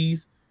other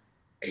keys?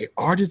 An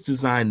artist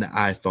designed the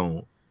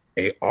iPhone.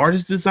 An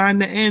artist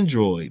designed the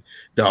Android.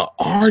 The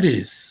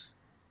artist.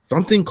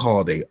 Something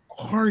called an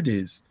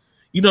artist.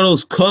 You know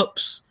those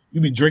cups you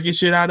be drinking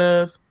shit out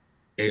of?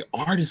 An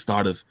artist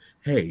thought of,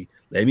 hey,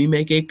 let me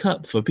make a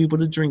cup for people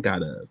to drink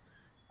out of.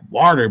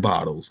 Water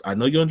bottles. I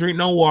know you don't drink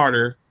no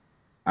water.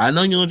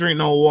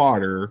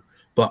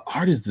 But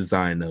artists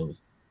design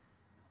those.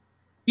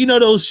 You know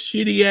those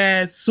shitty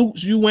ass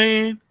suits you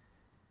wearing?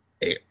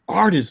 An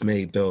artist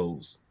made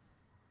those.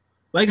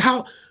 Like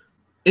how,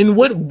 in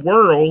what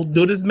world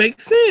do this make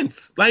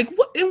sense? Like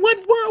in what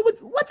world,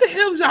 what the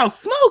hell is y'all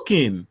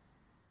smoking?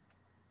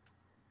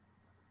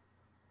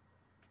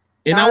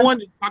 And I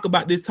wanted to talk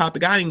about this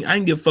topic. I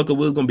didn't give a fuck if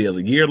we was going to be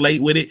a year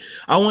late with it.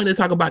 I wanted to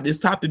talk about this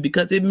topic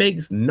because it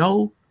makes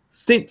no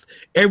sense.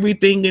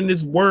 Everything in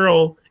this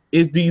world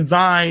is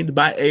designed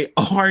by an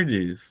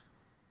artist.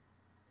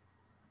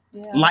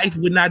 Yeah. Life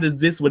would not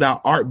exist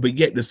without art, but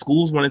yet the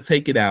schools want to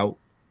take it out.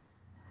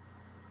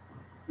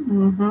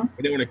 Mm-hmm. And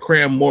they want to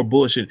cram more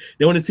bullshit.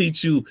 They want to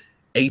teach you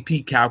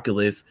AP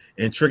calculus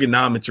and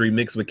trigonometry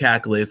mixed with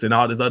calculus and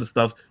all this other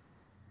stuff.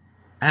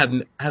 I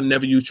have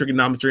never used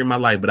trigonometry in my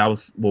life,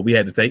 but we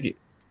had to take it.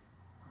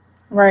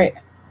 Right.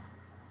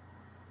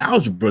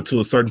 Algebra to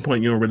a certain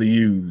point you don't really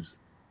use.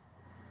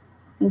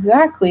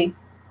 Exactly.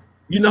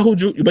 You know who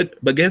drew,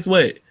 but guess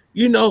what?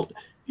 You know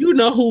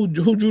who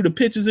drew the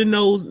pictures in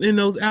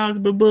those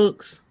algebra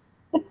books?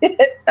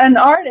 An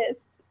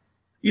artist.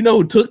 You know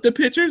who took the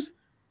pictures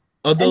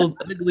of those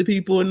ugly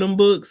people in them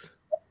books?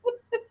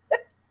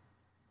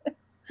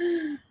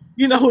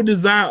 You know who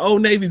designed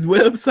Old Navy's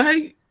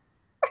website?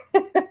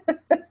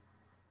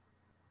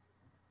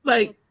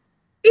 Like,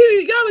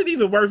 y'all ain't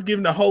even worth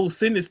giving the whole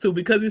sentence to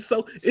because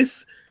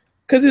it's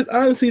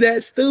honestly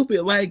that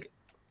stupid. Like,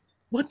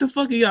 what the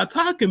fuck are y'all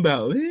talking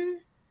about, man?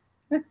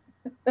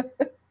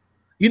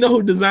 You know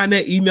who designed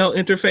that email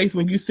interface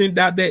when you sent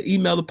out that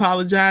email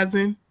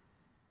apologizing?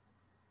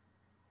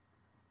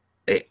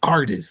 An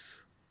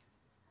artist.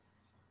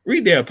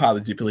 Read their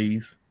apology,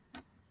 please.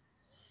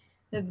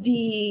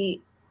 The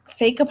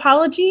fake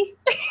apology?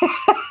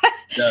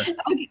 Yeah.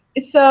 Okay,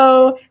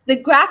 so the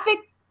graphic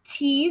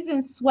tees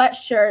and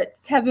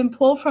sweatshirts have been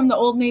pulled from the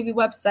Old Navy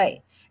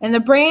website, and the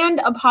brand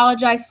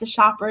apologized to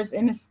shoppers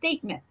in a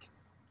statement.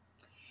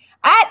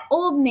 At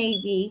Old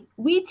Navy,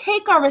 we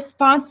take our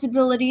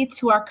responsibility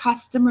to our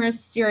customers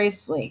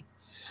seriously.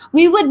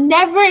 We would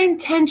never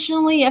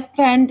intentionally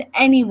offend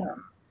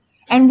anyone,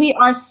 and we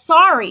are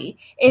sorry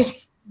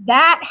if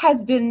that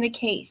has been the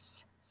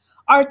case.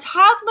 Our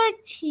toddler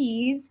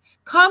tees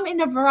come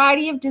in a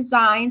variety of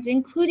designs,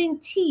 including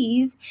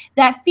tees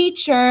that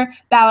feature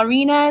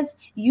ballerinas,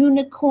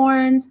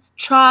 unicorns,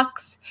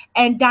 trucks,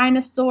 and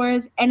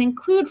dinosaurs, and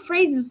include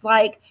phrases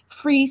like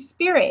free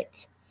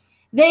spirit.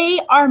 They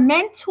are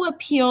meant to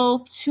appeal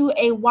to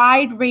a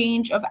wide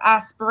range of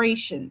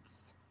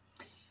aspirations.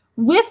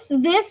 With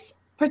this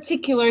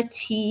particular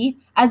tee,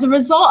 as a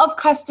result of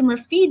customer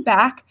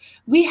feedback,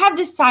 we have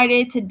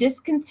decided to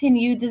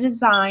discontinue the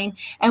design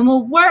and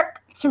will work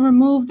to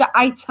remove the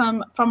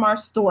item from our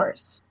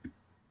stores.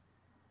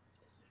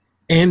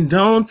 And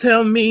don't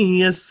tell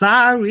me you're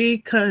sorry,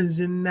 'cause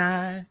you're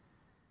not.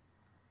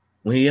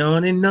 We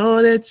only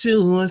know that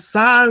you are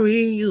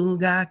sorry you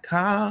got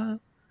caught.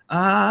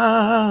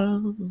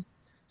 Oh.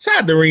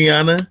 Shout out to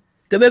Rihanna,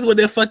 because that's what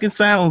that fucking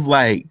sounds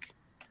like.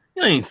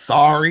 You ain't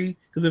sorry,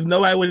 because if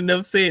nobody would have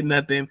never said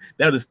nothing,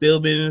 that would have still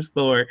been in the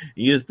store, and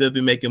you'd still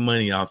be making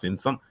money off it.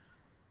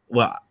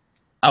 Well,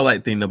 I like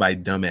to think nobody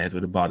dumbass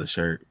would have bought a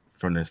shirt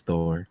from that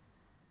store.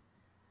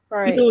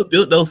 Right. You know who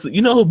built those?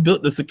 You know who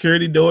built the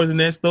security doors in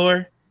that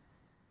store?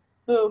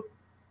 Who?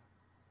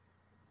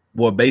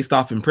 Well, based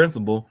off in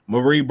principle,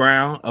 Marie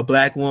Brown, a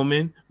black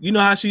woman. You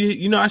know how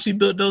she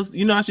built those.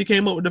 You know how she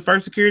came up with the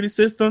first security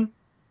system?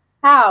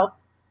 How?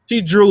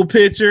 She drew a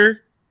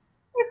picture.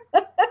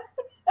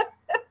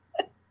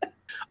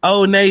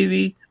 Old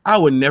Navy. I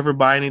would never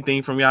buy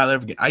anything from y'all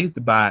ever again. I used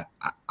to buy.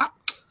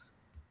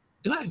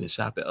 Do I even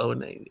shop at Old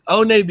Navy?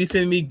 Old Navy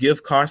send me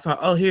gift cards.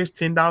 Oh, here's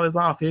 $10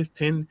 off. Here's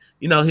 10.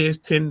 Here's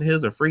 10.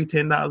 Here's a free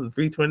 $10.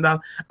 Free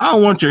 $20. I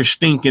don't want your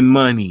stinking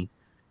money.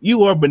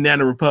 You or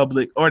Banana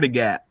Republic or the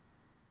Gap.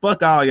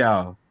 Fuck all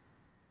y'all.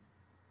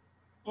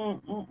 How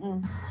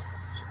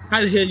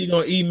the hell you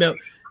gonna email?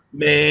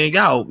 Man,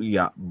 y'all,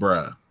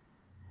 bruh.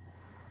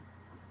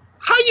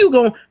 How you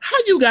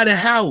got a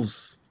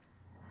house?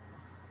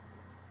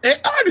 An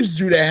artist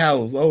drew that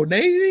house, Old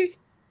Navy.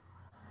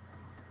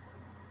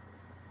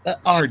 An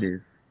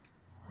artist.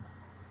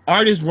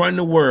 Artists run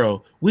the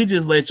world. We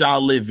just let y'all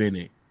live in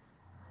it.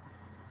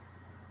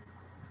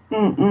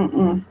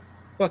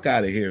 Fuck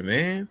out of here,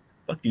 man.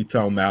 Fuck you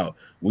talking about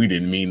we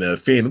didn't mean to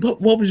offend.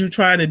 What was you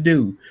trying to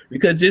do?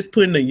 Because just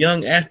putting a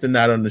young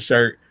astronaut on the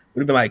shirt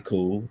would have been like,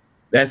 cool.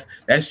 That's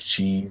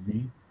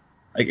cheesy.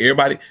 Like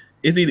everybody,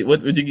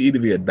 what would you either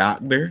be a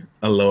doctor,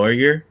 a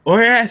lawyer,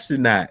 or an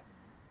astronaut?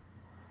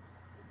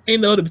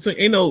 Ain't no,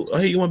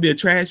 hey, you want to be a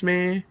trash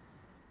man?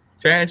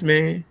 Trash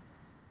man.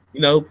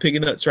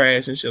 Picking up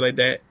trash and shit like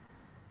that.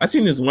 I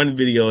seen this one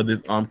video of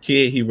this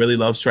kid. He really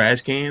loves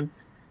trash cans,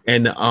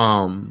 and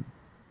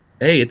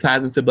hey, it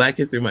ties into Black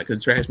History Month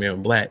because the trash man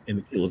was black and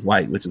the kid was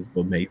white, which is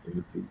amazing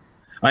to see.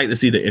 I like to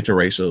see the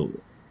interracial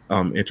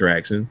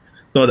interaction.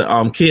 So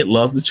the kid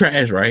loves the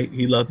trash, right?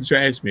 He loves the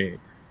trash man.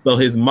 So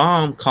his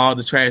mom called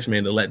the trash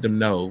man to let them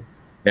know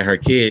that her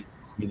kid,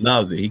 he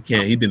loves it.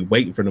 He's been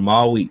waiting for them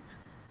all week.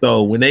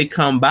 So when they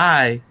come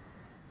by,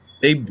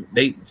 the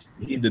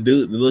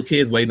little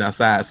kid's waiting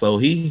outside. So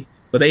they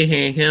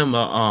hand him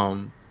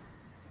a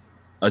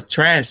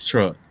trash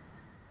truck,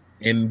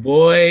 and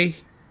boy,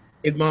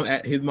 his mom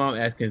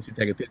asked him to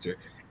take a picture,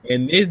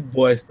 and this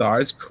boy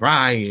starts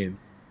crying.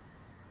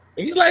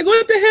 And he's like,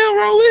 "What the hell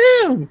wrong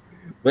with him?"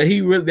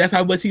 But that's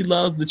how much he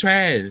loves the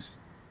trash,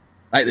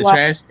 like the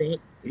trash truck.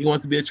 He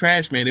wants to be a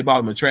trash man. They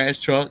bought him a trash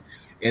truck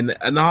and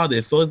all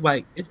this. So it's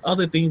like it's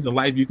other things in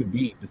life you can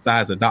be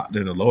besides a doctor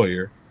and a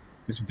lawyer.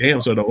 But you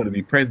damn sure don't want to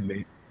be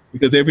president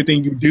because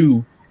everything you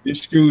do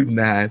is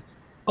scrutinized.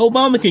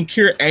 Obama can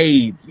cure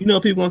AIDS. You know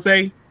what people gonna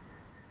say?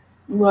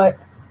 What?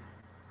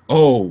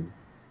 Oh,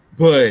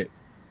 but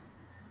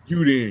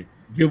you didn't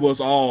give us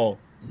all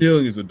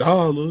millions of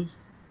dollars.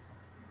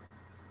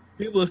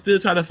 People are still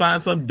trying to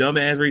find some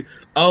dumbass reason.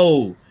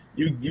 Oh,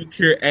 you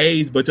cure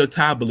AIDS, but your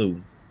tie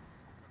blue.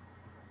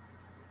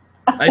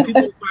 Like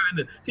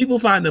people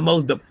find the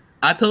most.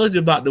 I told you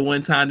about the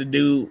one time the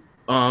dude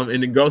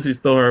in the grocery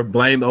store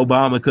blamed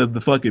Obama because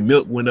the fucking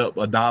milk went up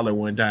 $1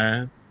 one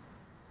time.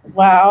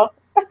 Wow.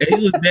 And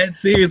he was that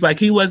serious. Like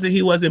he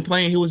wasn't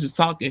playing. He was just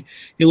talking.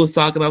 He was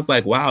talking. I was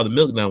like, wow, the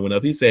milk now went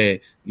up. He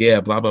said,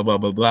 yeah, blah blah blah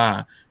blah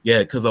blah. Yeah,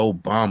 because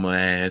Obama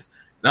ass.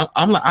 Now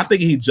I'm like, I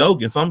think he's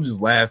joking, so I'm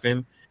just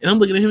laughing. And I'm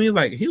looking at him. He's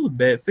like, he was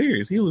that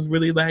serious. He was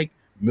really like,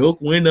 milk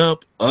went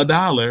up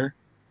 $1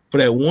 for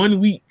that 1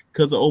 week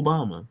because of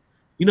Obama.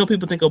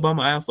 People think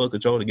Obama also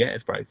controlled the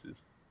gas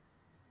prices.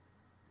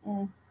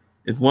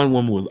 It's one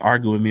woman was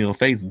arguing with me on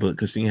Facebook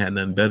because she had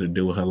nothing better to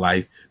do with her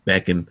life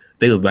back in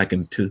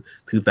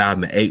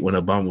 2008 when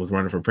Obama was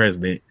running for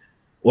president.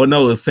 Well,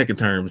 no, it was second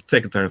term.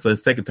 So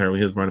it's second term when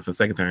he was running for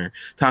second term.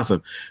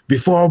 Thompson,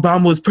 before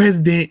Obama was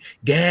president,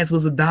 gas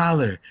was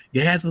 $1.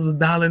 Gas was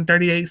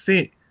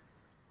 $1.38.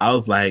 I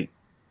was like,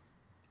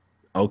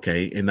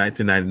 okay. In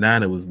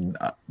 1999, it was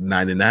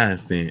 99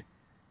 cents.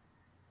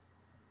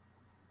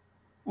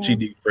 She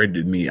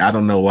defriended me. I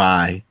don't know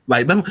why.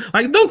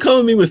 Don't come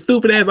at me with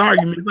stupid ass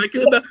arguments.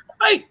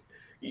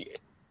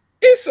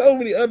 It's so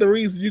many other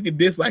reasons you can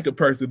dislike a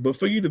person, but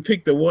for you to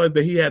pick the ones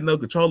that he had no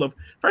control of.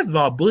 First of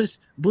all, Bush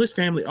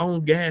family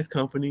owns gas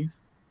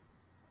companies.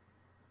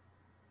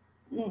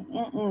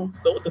 Mm-mm-mm.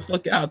 So what the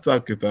fuck y'all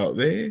talking about,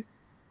 man?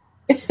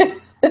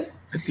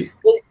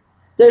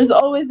 There's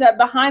always that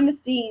behind the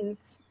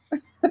scenes.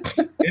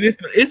 And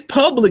it's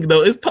public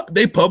though.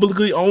 They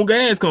publicly own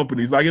gas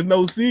companies. Like it's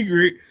no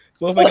secret.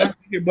 So if I got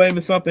here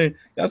blaming something,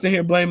 y'all sit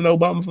here blaming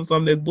Obama for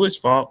something that's Bush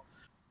fault.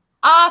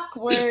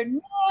 Awkward.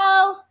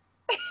 No.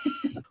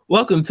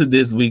 Welcome to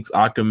this week's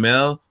Awkward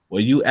Mail,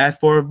 where you ask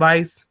for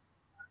advice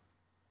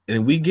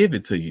and we give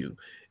it to you.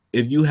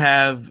 If you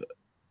have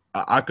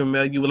an Awkward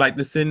Mail you would like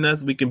to send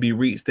us, we can be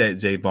reached at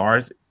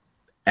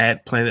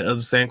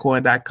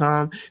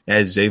jvars@planetofthesancorn.com.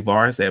 That's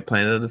jvars at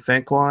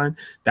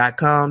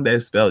planetofthesancorn.com.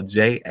 That's spelled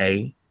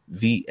JAVARIS.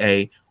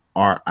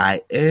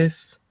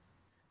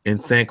 And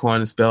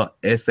Sanquon is spelled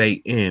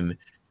SANQUON.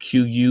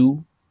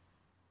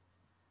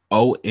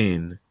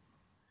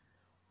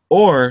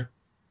 Or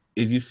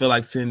if you feel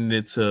like sending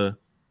it to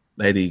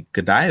Lady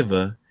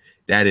Godiva,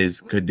 that is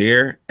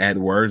Kadir at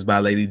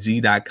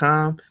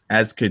wordsbyladyg.com.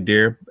 That's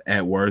Kadir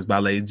at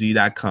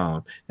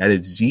wordsbyladyg.com. That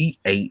is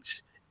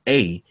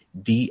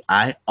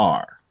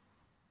GHADIR.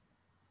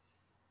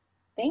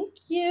 Thank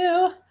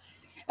you.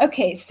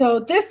 Okay, so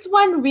this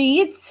one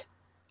reads,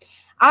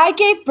 I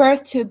gave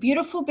birth to a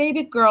beautiful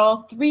baby girl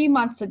 3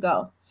 months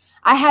ago.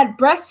 I had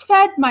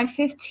breastfed my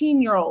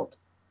 15-year-old.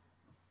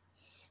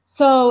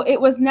 So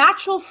it was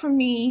natural for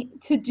me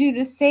to do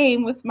the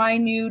same with my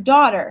new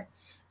daughter.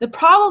 The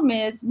problem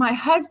is my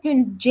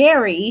husband,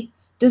 Jerry,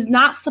 does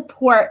not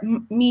support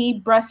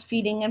me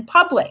breastfeeding in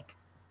public.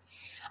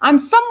 I'm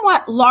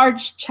somewhat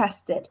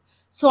large-chested,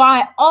 so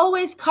I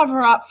always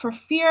cover up for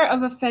fear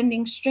of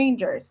offending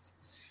strangers.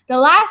 The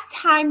last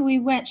time we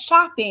went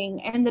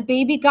shopping and the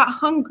baby got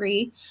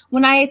hungry,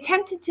 when I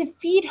attempted to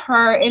feed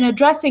her in a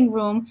dressing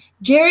room,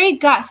 Jerry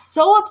got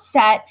so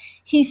upset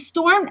he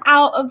stormed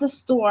out of the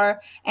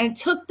store and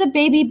took the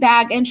baby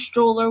bag and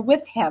stroller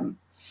with him.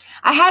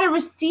 I had a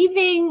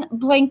receiving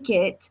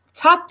blanket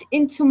tucked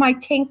into my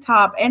tank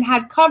top and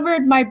had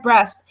covered my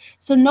breast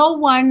so no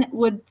one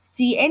would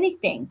see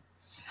anything.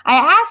 I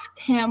asked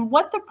him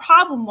what the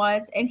problem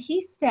was, and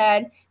he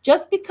said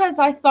just because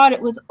I thought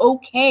it was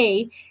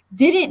okay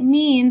didn't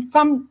mean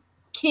some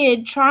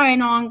kid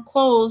trying on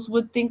clothes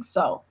would think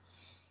so.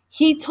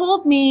 He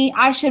told me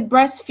I should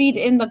breastfeed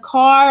in the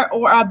car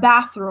or a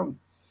bathroom.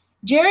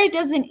 Jerry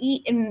doesn't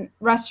eat in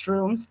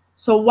restrooms,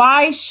 so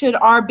why should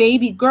our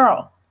baby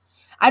girl?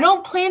 I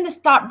don't plan to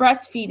stop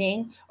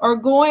breastfeeding or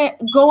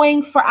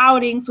going for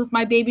outings with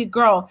my baby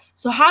girl.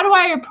 So how do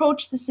I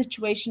approach the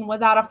situation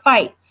without a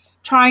fight,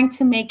 trying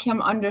to make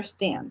him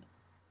understand?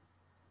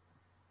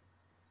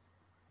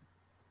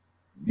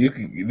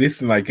 This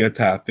is like your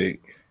topic.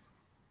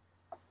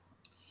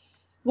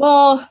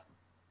 Well,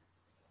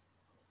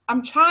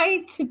 I'm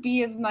trying to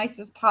be as nice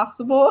as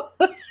possible.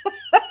 Fuck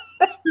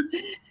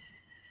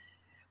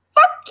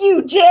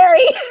you,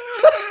 Jerry.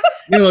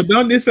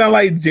 Don't this sound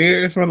like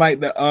Jared from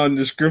like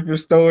the Griffith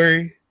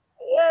story?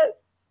 Yes.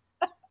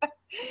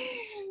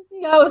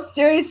 No,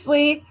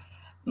 seriously.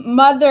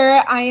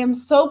 Mother, I am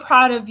so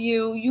proud of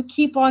you. You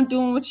keep on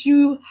doing what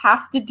you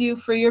have to do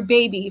for your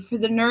baby, for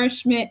the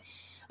nourishment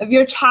of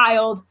your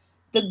child.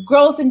 The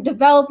growth and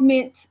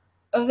development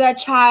of that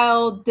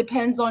child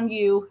depends on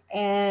you,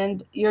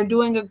 and you're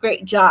doing a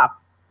great job.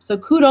 So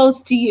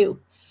kudos to you.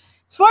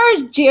 As far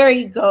as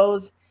Jerry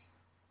goes,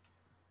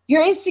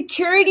 your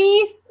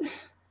insecurities,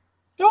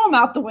 throw them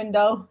out the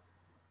window.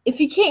 If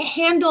you can't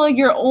handle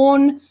your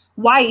own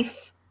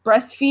wife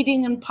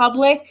breastfeeding in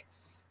public,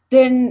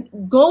 then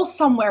go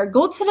somewhere.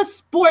 Go to the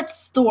sports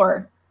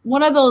store,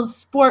 one of those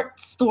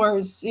sports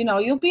stores.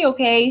 You'll be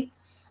okay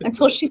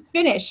until she's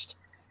finished.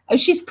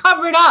 She's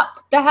covered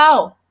up. The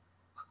hell.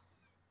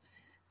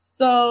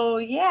 So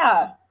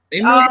yeah.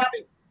 Go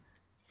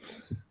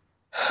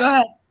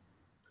ahead.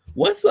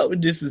 What's up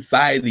with this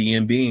society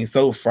and being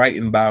so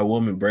frightened by a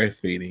woman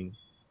breastfeeding?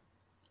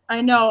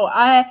 I know.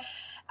 I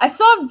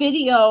saw a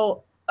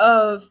video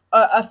of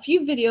a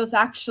few videos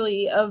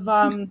actually of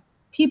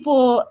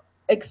people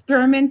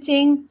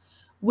experimenting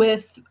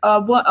with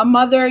a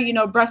mother,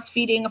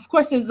 breastfeeding. Of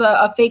course, there's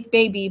a fake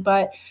baby,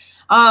 but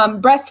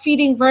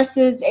breastfeeding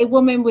versus a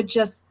woman with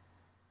just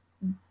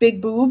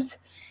big boobs,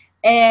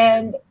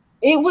 and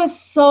it was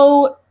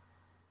so.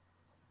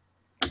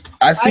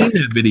 I seen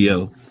that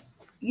video.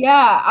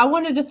 Yeah, I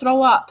wanted to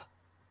throw up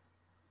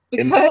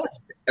because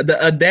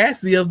the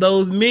audacity of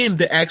those men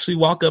to actually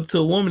walk up to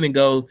a woman and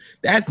go,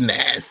 "That's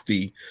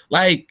nasty."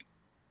 Like,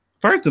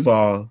 first of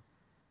all,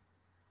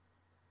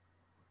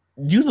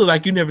 you look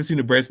like you never seen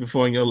a breast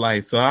before in your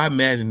life, so I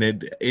imagine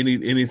that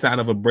any sign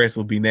of a breast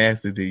would be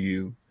nasty to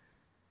you.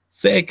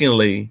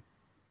 Secondly,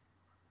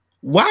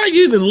 why are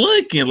you even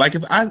looking? Like,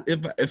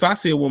 if I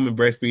see a woman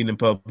breastfeeding in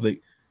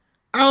public,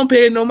 I don't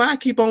pay it no mind. I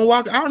keep on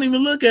walking. I don't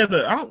even look at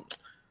her.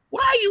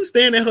 Why are you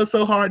staring at her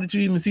so hard that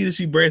you even see that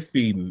she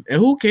breastfeeding? And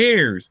who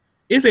cares?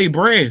 It's a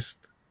breast.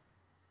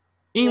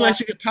 Ain't like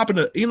she popping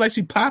the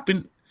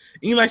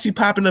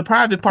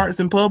private parts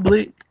in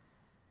public.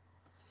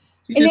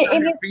 She just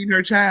feeding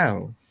her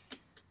child.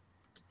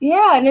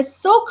 Yeah, and it's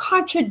so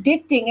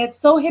contradicting. It's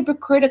so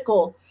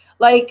hypocritical.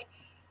 Like,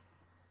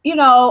 you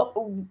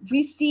know,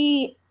 we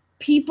see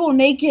people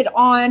naked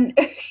on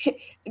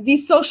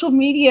these social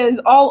medias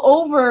all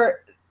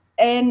over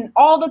and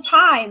all the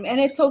time, and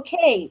it's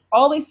okay.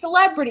 All these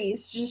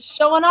celebrities just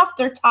showing off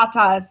their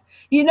tatas,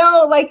 you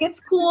know, like it's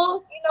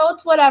cool, you know,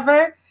 it's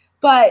whatever.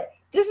 But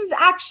this is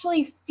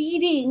actually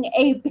feeding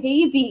a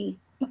baby.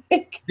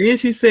 Like, Then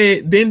she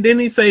said, didn't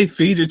he say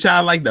feed your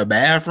child like the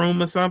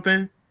bathroom or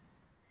something?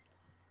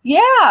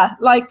 yeah,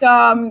 like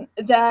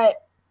that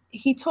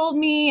he told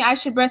me I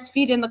should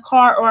breastfeed in the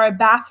car or a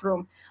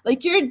bathroom.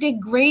 Like you're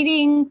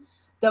degrading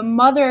the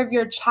mother of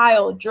your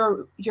child,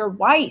 your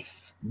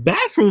wife.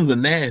 Bathrooms are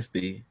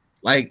nasty.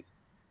 Like,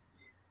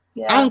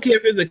 I Yeah. don't care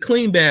if it's a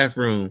clean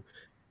bathroom.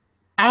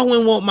 I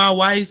wouldn't want my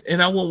wife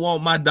and I wouldn't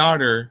want my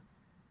daughter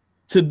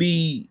to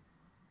be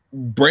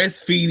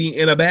breastfeeding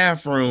in a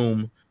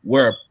bathroom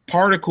where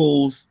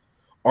particles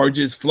are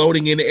just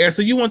floating in the air.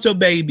 So you want your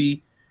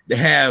baby to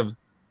have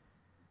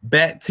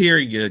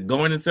bacteria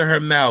going into her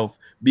mouth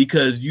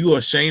because you are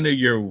ashamed of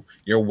your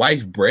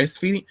wife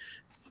breastfeeding?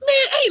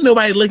 Man, ain't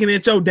nobody looking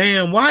at your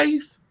damn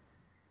wife.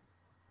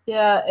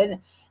 Yeah, and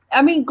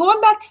I mean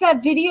going back to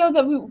that video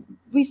that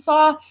we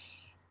saw,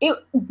 it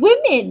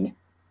women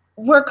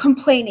were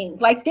complaining.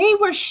 Like they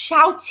were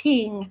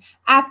shouting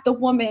at the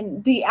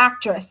woman, the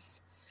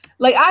actress.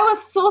 Like I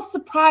was so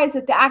surprised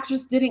that the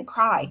actress didn't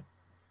cry.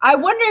 I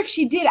wonder if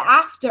she did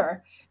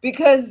after,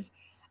 because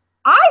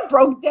I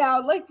broke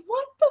down. Like,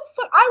 what the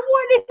fuck? I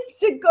wanted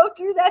to go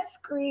through that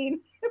screen,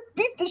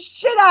 beat the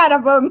shit out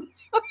of him.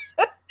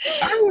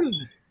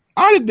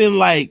 I'd have been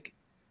like,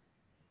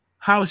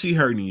 how is she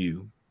hurting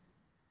you?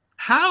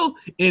 How,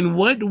 in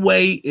what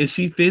way is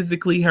she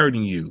physically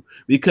hurting you?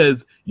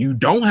 Because you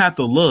don't have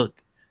to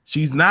look.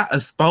 She's not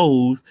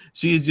exposed.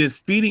 She is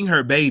just feeding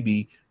her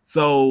baby.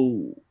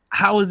 So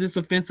how is this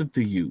offensive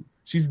to you?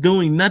 She's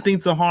doing nothing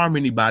to harm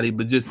anybody,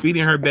 but just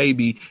feeding her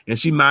baby, and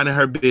she minding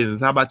her business.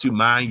 How about you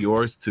mind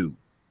yours too?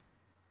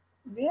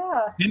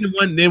 Yeah.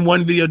 Then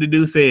one video the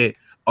dude said,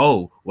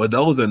 "Oh, well,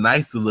 those are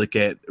nice to look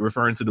at,"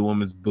 referring to the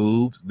woman's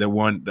boobs. The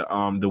woman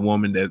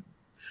that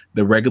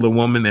the regular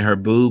woman and her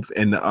boobs,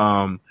 and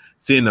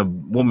seeing a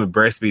woman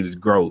breastfeed is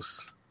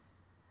gross.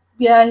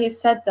 Yeah, he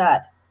said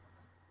that.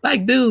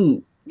 Like,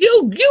 dude,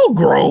 you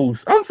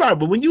gross. I'm sorry,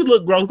 but when you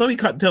look gross, don't be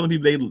telling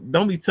people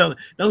don't be telling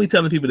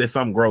people that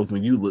something gross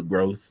when you look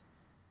gross.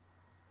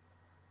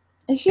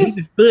 It's He just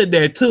just, stood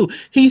there too.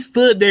 He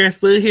stood there and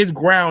stood his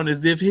ground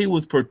as if he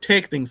was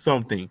protecting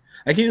something.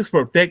 Like he was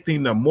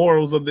protecting the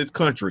morals of this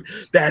country.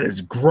 That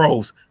is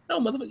gross. No,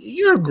 motherfucker,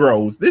 you're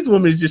gross. This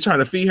woman is just trying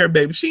to feed her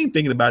baby. She ain't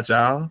thinking about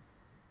y'all.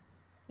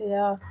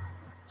 yeah.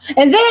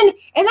 And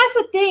that's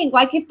the thing.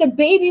 Like, if the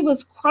baby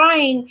was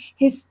crying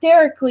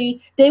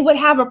hysterically, they would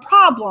have a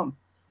problem.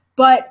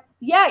 But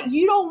yeah,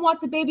 you don't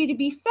want the baby to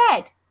be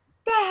fed.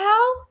 The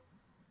hell?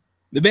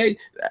 The baby,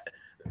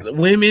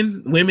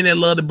 women that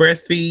love to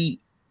breastfeed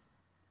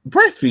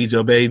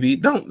your baby.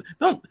 Don't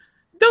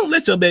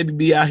let your baby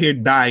be out here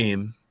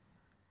dying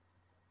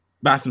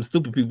by some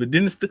stupid people.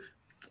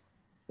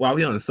 While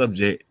we on the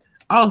subject,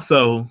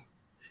 also,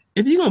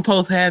 if you're gonna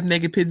post half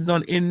naked pictures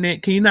on the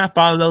internet, can you not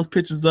follow those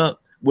pictures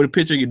up with a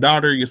picture of your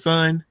daughter or your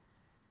son?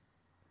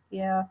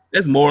 Yeah.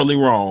 That's morally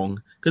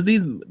wrong. Cause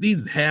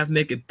these half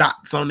naked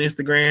thoughts on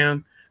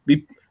Instagram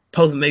be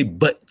posting their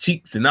butt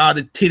cheeks and all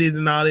the titties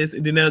and all this,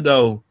 and then they'll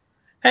go,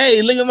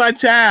 "Hey, look at my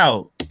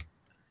child."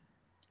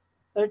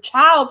 Their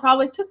child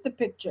probably took the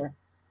picture.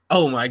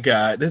 Oh my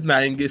God, let's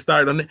not even get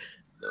started on that.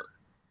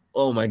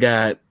 Oh my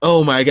God.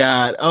 Oh my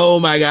God. Oh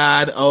my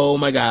God. Oh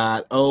my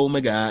God. Oh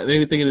my God. Made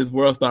me think of this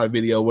World Star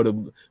video where it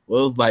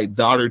was like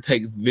daughter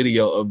takes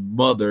video of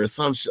mother or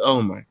some shit.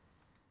 Oh my.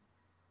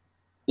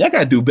 Y'all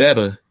gotta do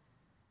better.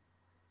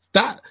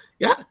 Stop.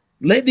 Yeah.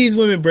 Let these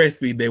women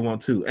breastfeed they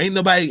want to. Ain't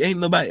nobody,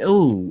 ooh,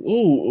 ooh,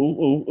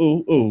 ooh, ooh,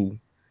 ooh, ooh.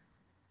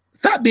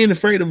 Stop being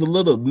afraid of a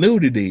little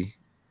nudity.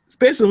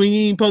 Especially when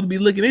you ain't supposed to be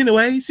looking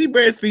anyway. She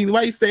breastfeeding.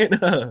 Why you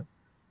standing up?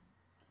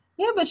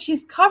 Yeah, but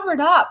she's covered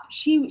up.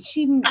 She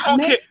I don't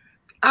care. meant,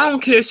 I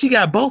don't care. She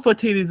got both her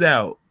titties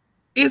out.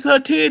 It's her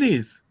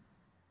titties.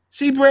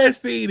 She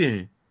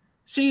breastfeeding.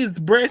 She is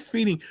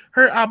breastfeeding.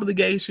 Her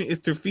obligation is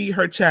to feed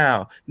her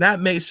child, not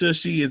make sure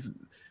she is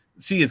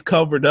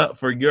covered up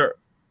for your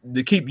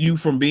to keep you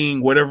from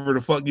being whatever the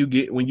fuck you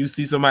get when you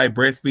see somebody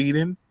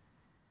breastfeeding.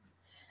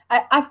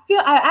 I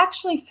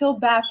actually feel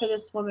bad for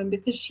this woman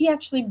because she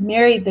actually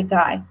married the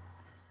guy.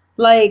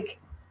 Like,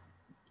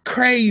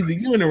 Crazy.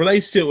 You in a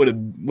relationship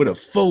with a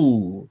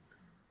fool.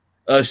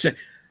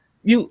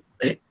 You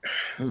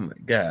oh my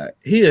God.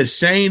 He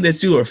ashamed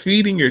that you are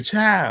feeding your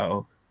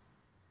child.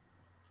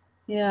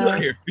 You out yeah.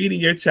 here feeding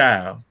your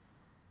child.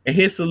 And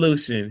his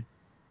solution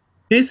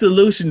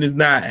is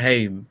not,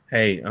 hey,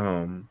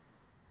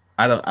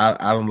 I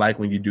don't like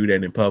when you do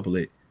that in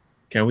public.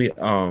 Can we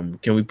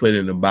put it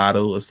in a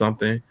bottle or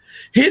something?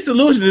 His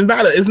solution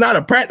is not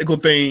a practical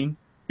thing.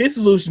 His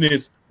solution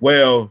is,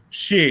 well,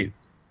 shit.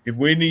 If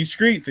we're in these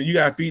streets and you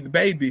gotta feed the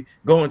baby,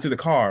 go into the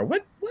car.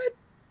 What?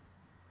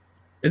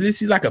 As if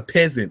she's like a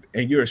peasant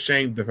and you're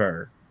ashamed of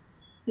her.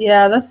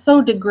 Yeah, that's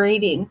so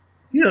degrading.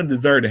 You don't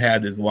deserve to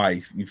have this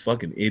wife, you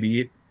fucking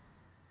idiot.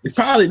 This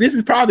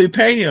is probably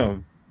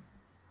Pam.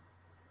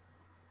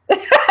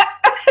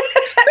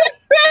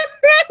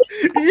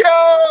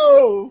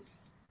 Yo!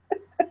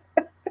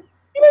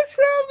 It's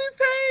probably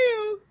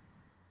Pam.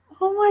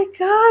 Oh my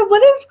God,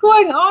 what is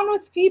going on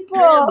with people?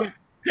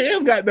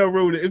 Pam got no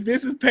room. If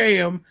this is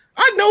Pam,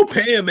 I know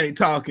Pam ain't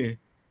talking.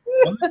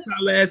 On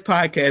our last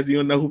podcast, you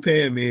don't know who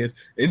Pam is.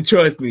 And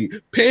trust me,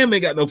 Pam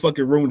ain't got no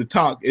fucking room to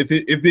talk. If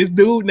this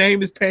dude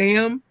name is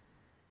Pam,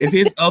 if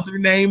his other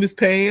name is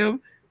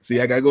Pam, see,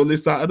 I gotta go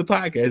listen to other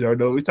podcasts. I don't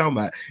know what we're talking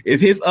about.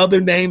 If his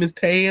other name is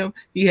Pam,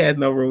 he has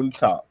no room to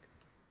talk.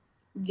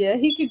 Yeah,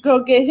 he could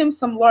go get him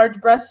some large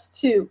breasts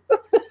too.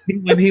 He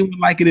would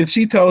like it if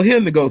she told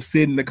him to go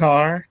sit in the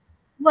car.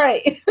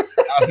 Right.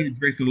 Out here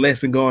drinking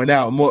less and going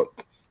out more.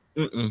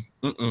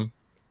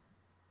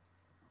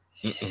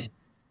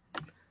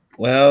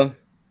 Well,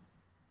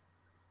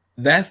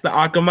 that's the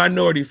Awkward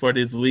Minority for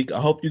this week. I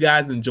hope you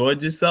guys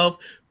enjoyed yourself.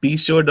 Be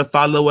sure to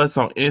follow us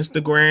on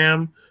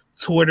Instagram,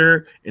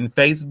 Twitter, and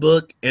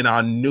Facebook, and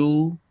our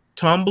new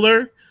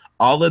Tumblr.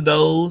 All of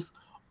those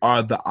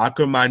are the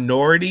Awkward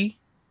Minority,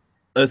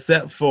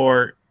 except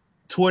for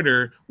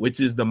Twitter, which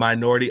is the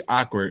Minority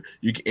Awkward.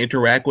 You can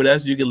interact with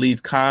us. You can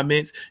leave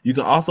comments. You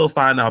can also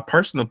find our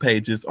personal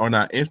pages on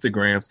our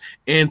Instagrams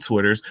and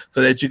Twitters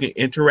so that you can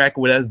interact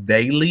with us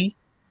daily,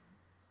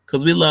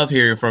 because we love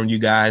hearing from you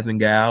guys and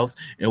gals,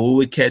 and we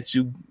will catch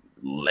you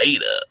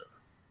later.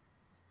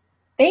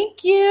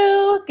 Thank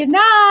you. Good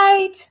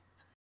night.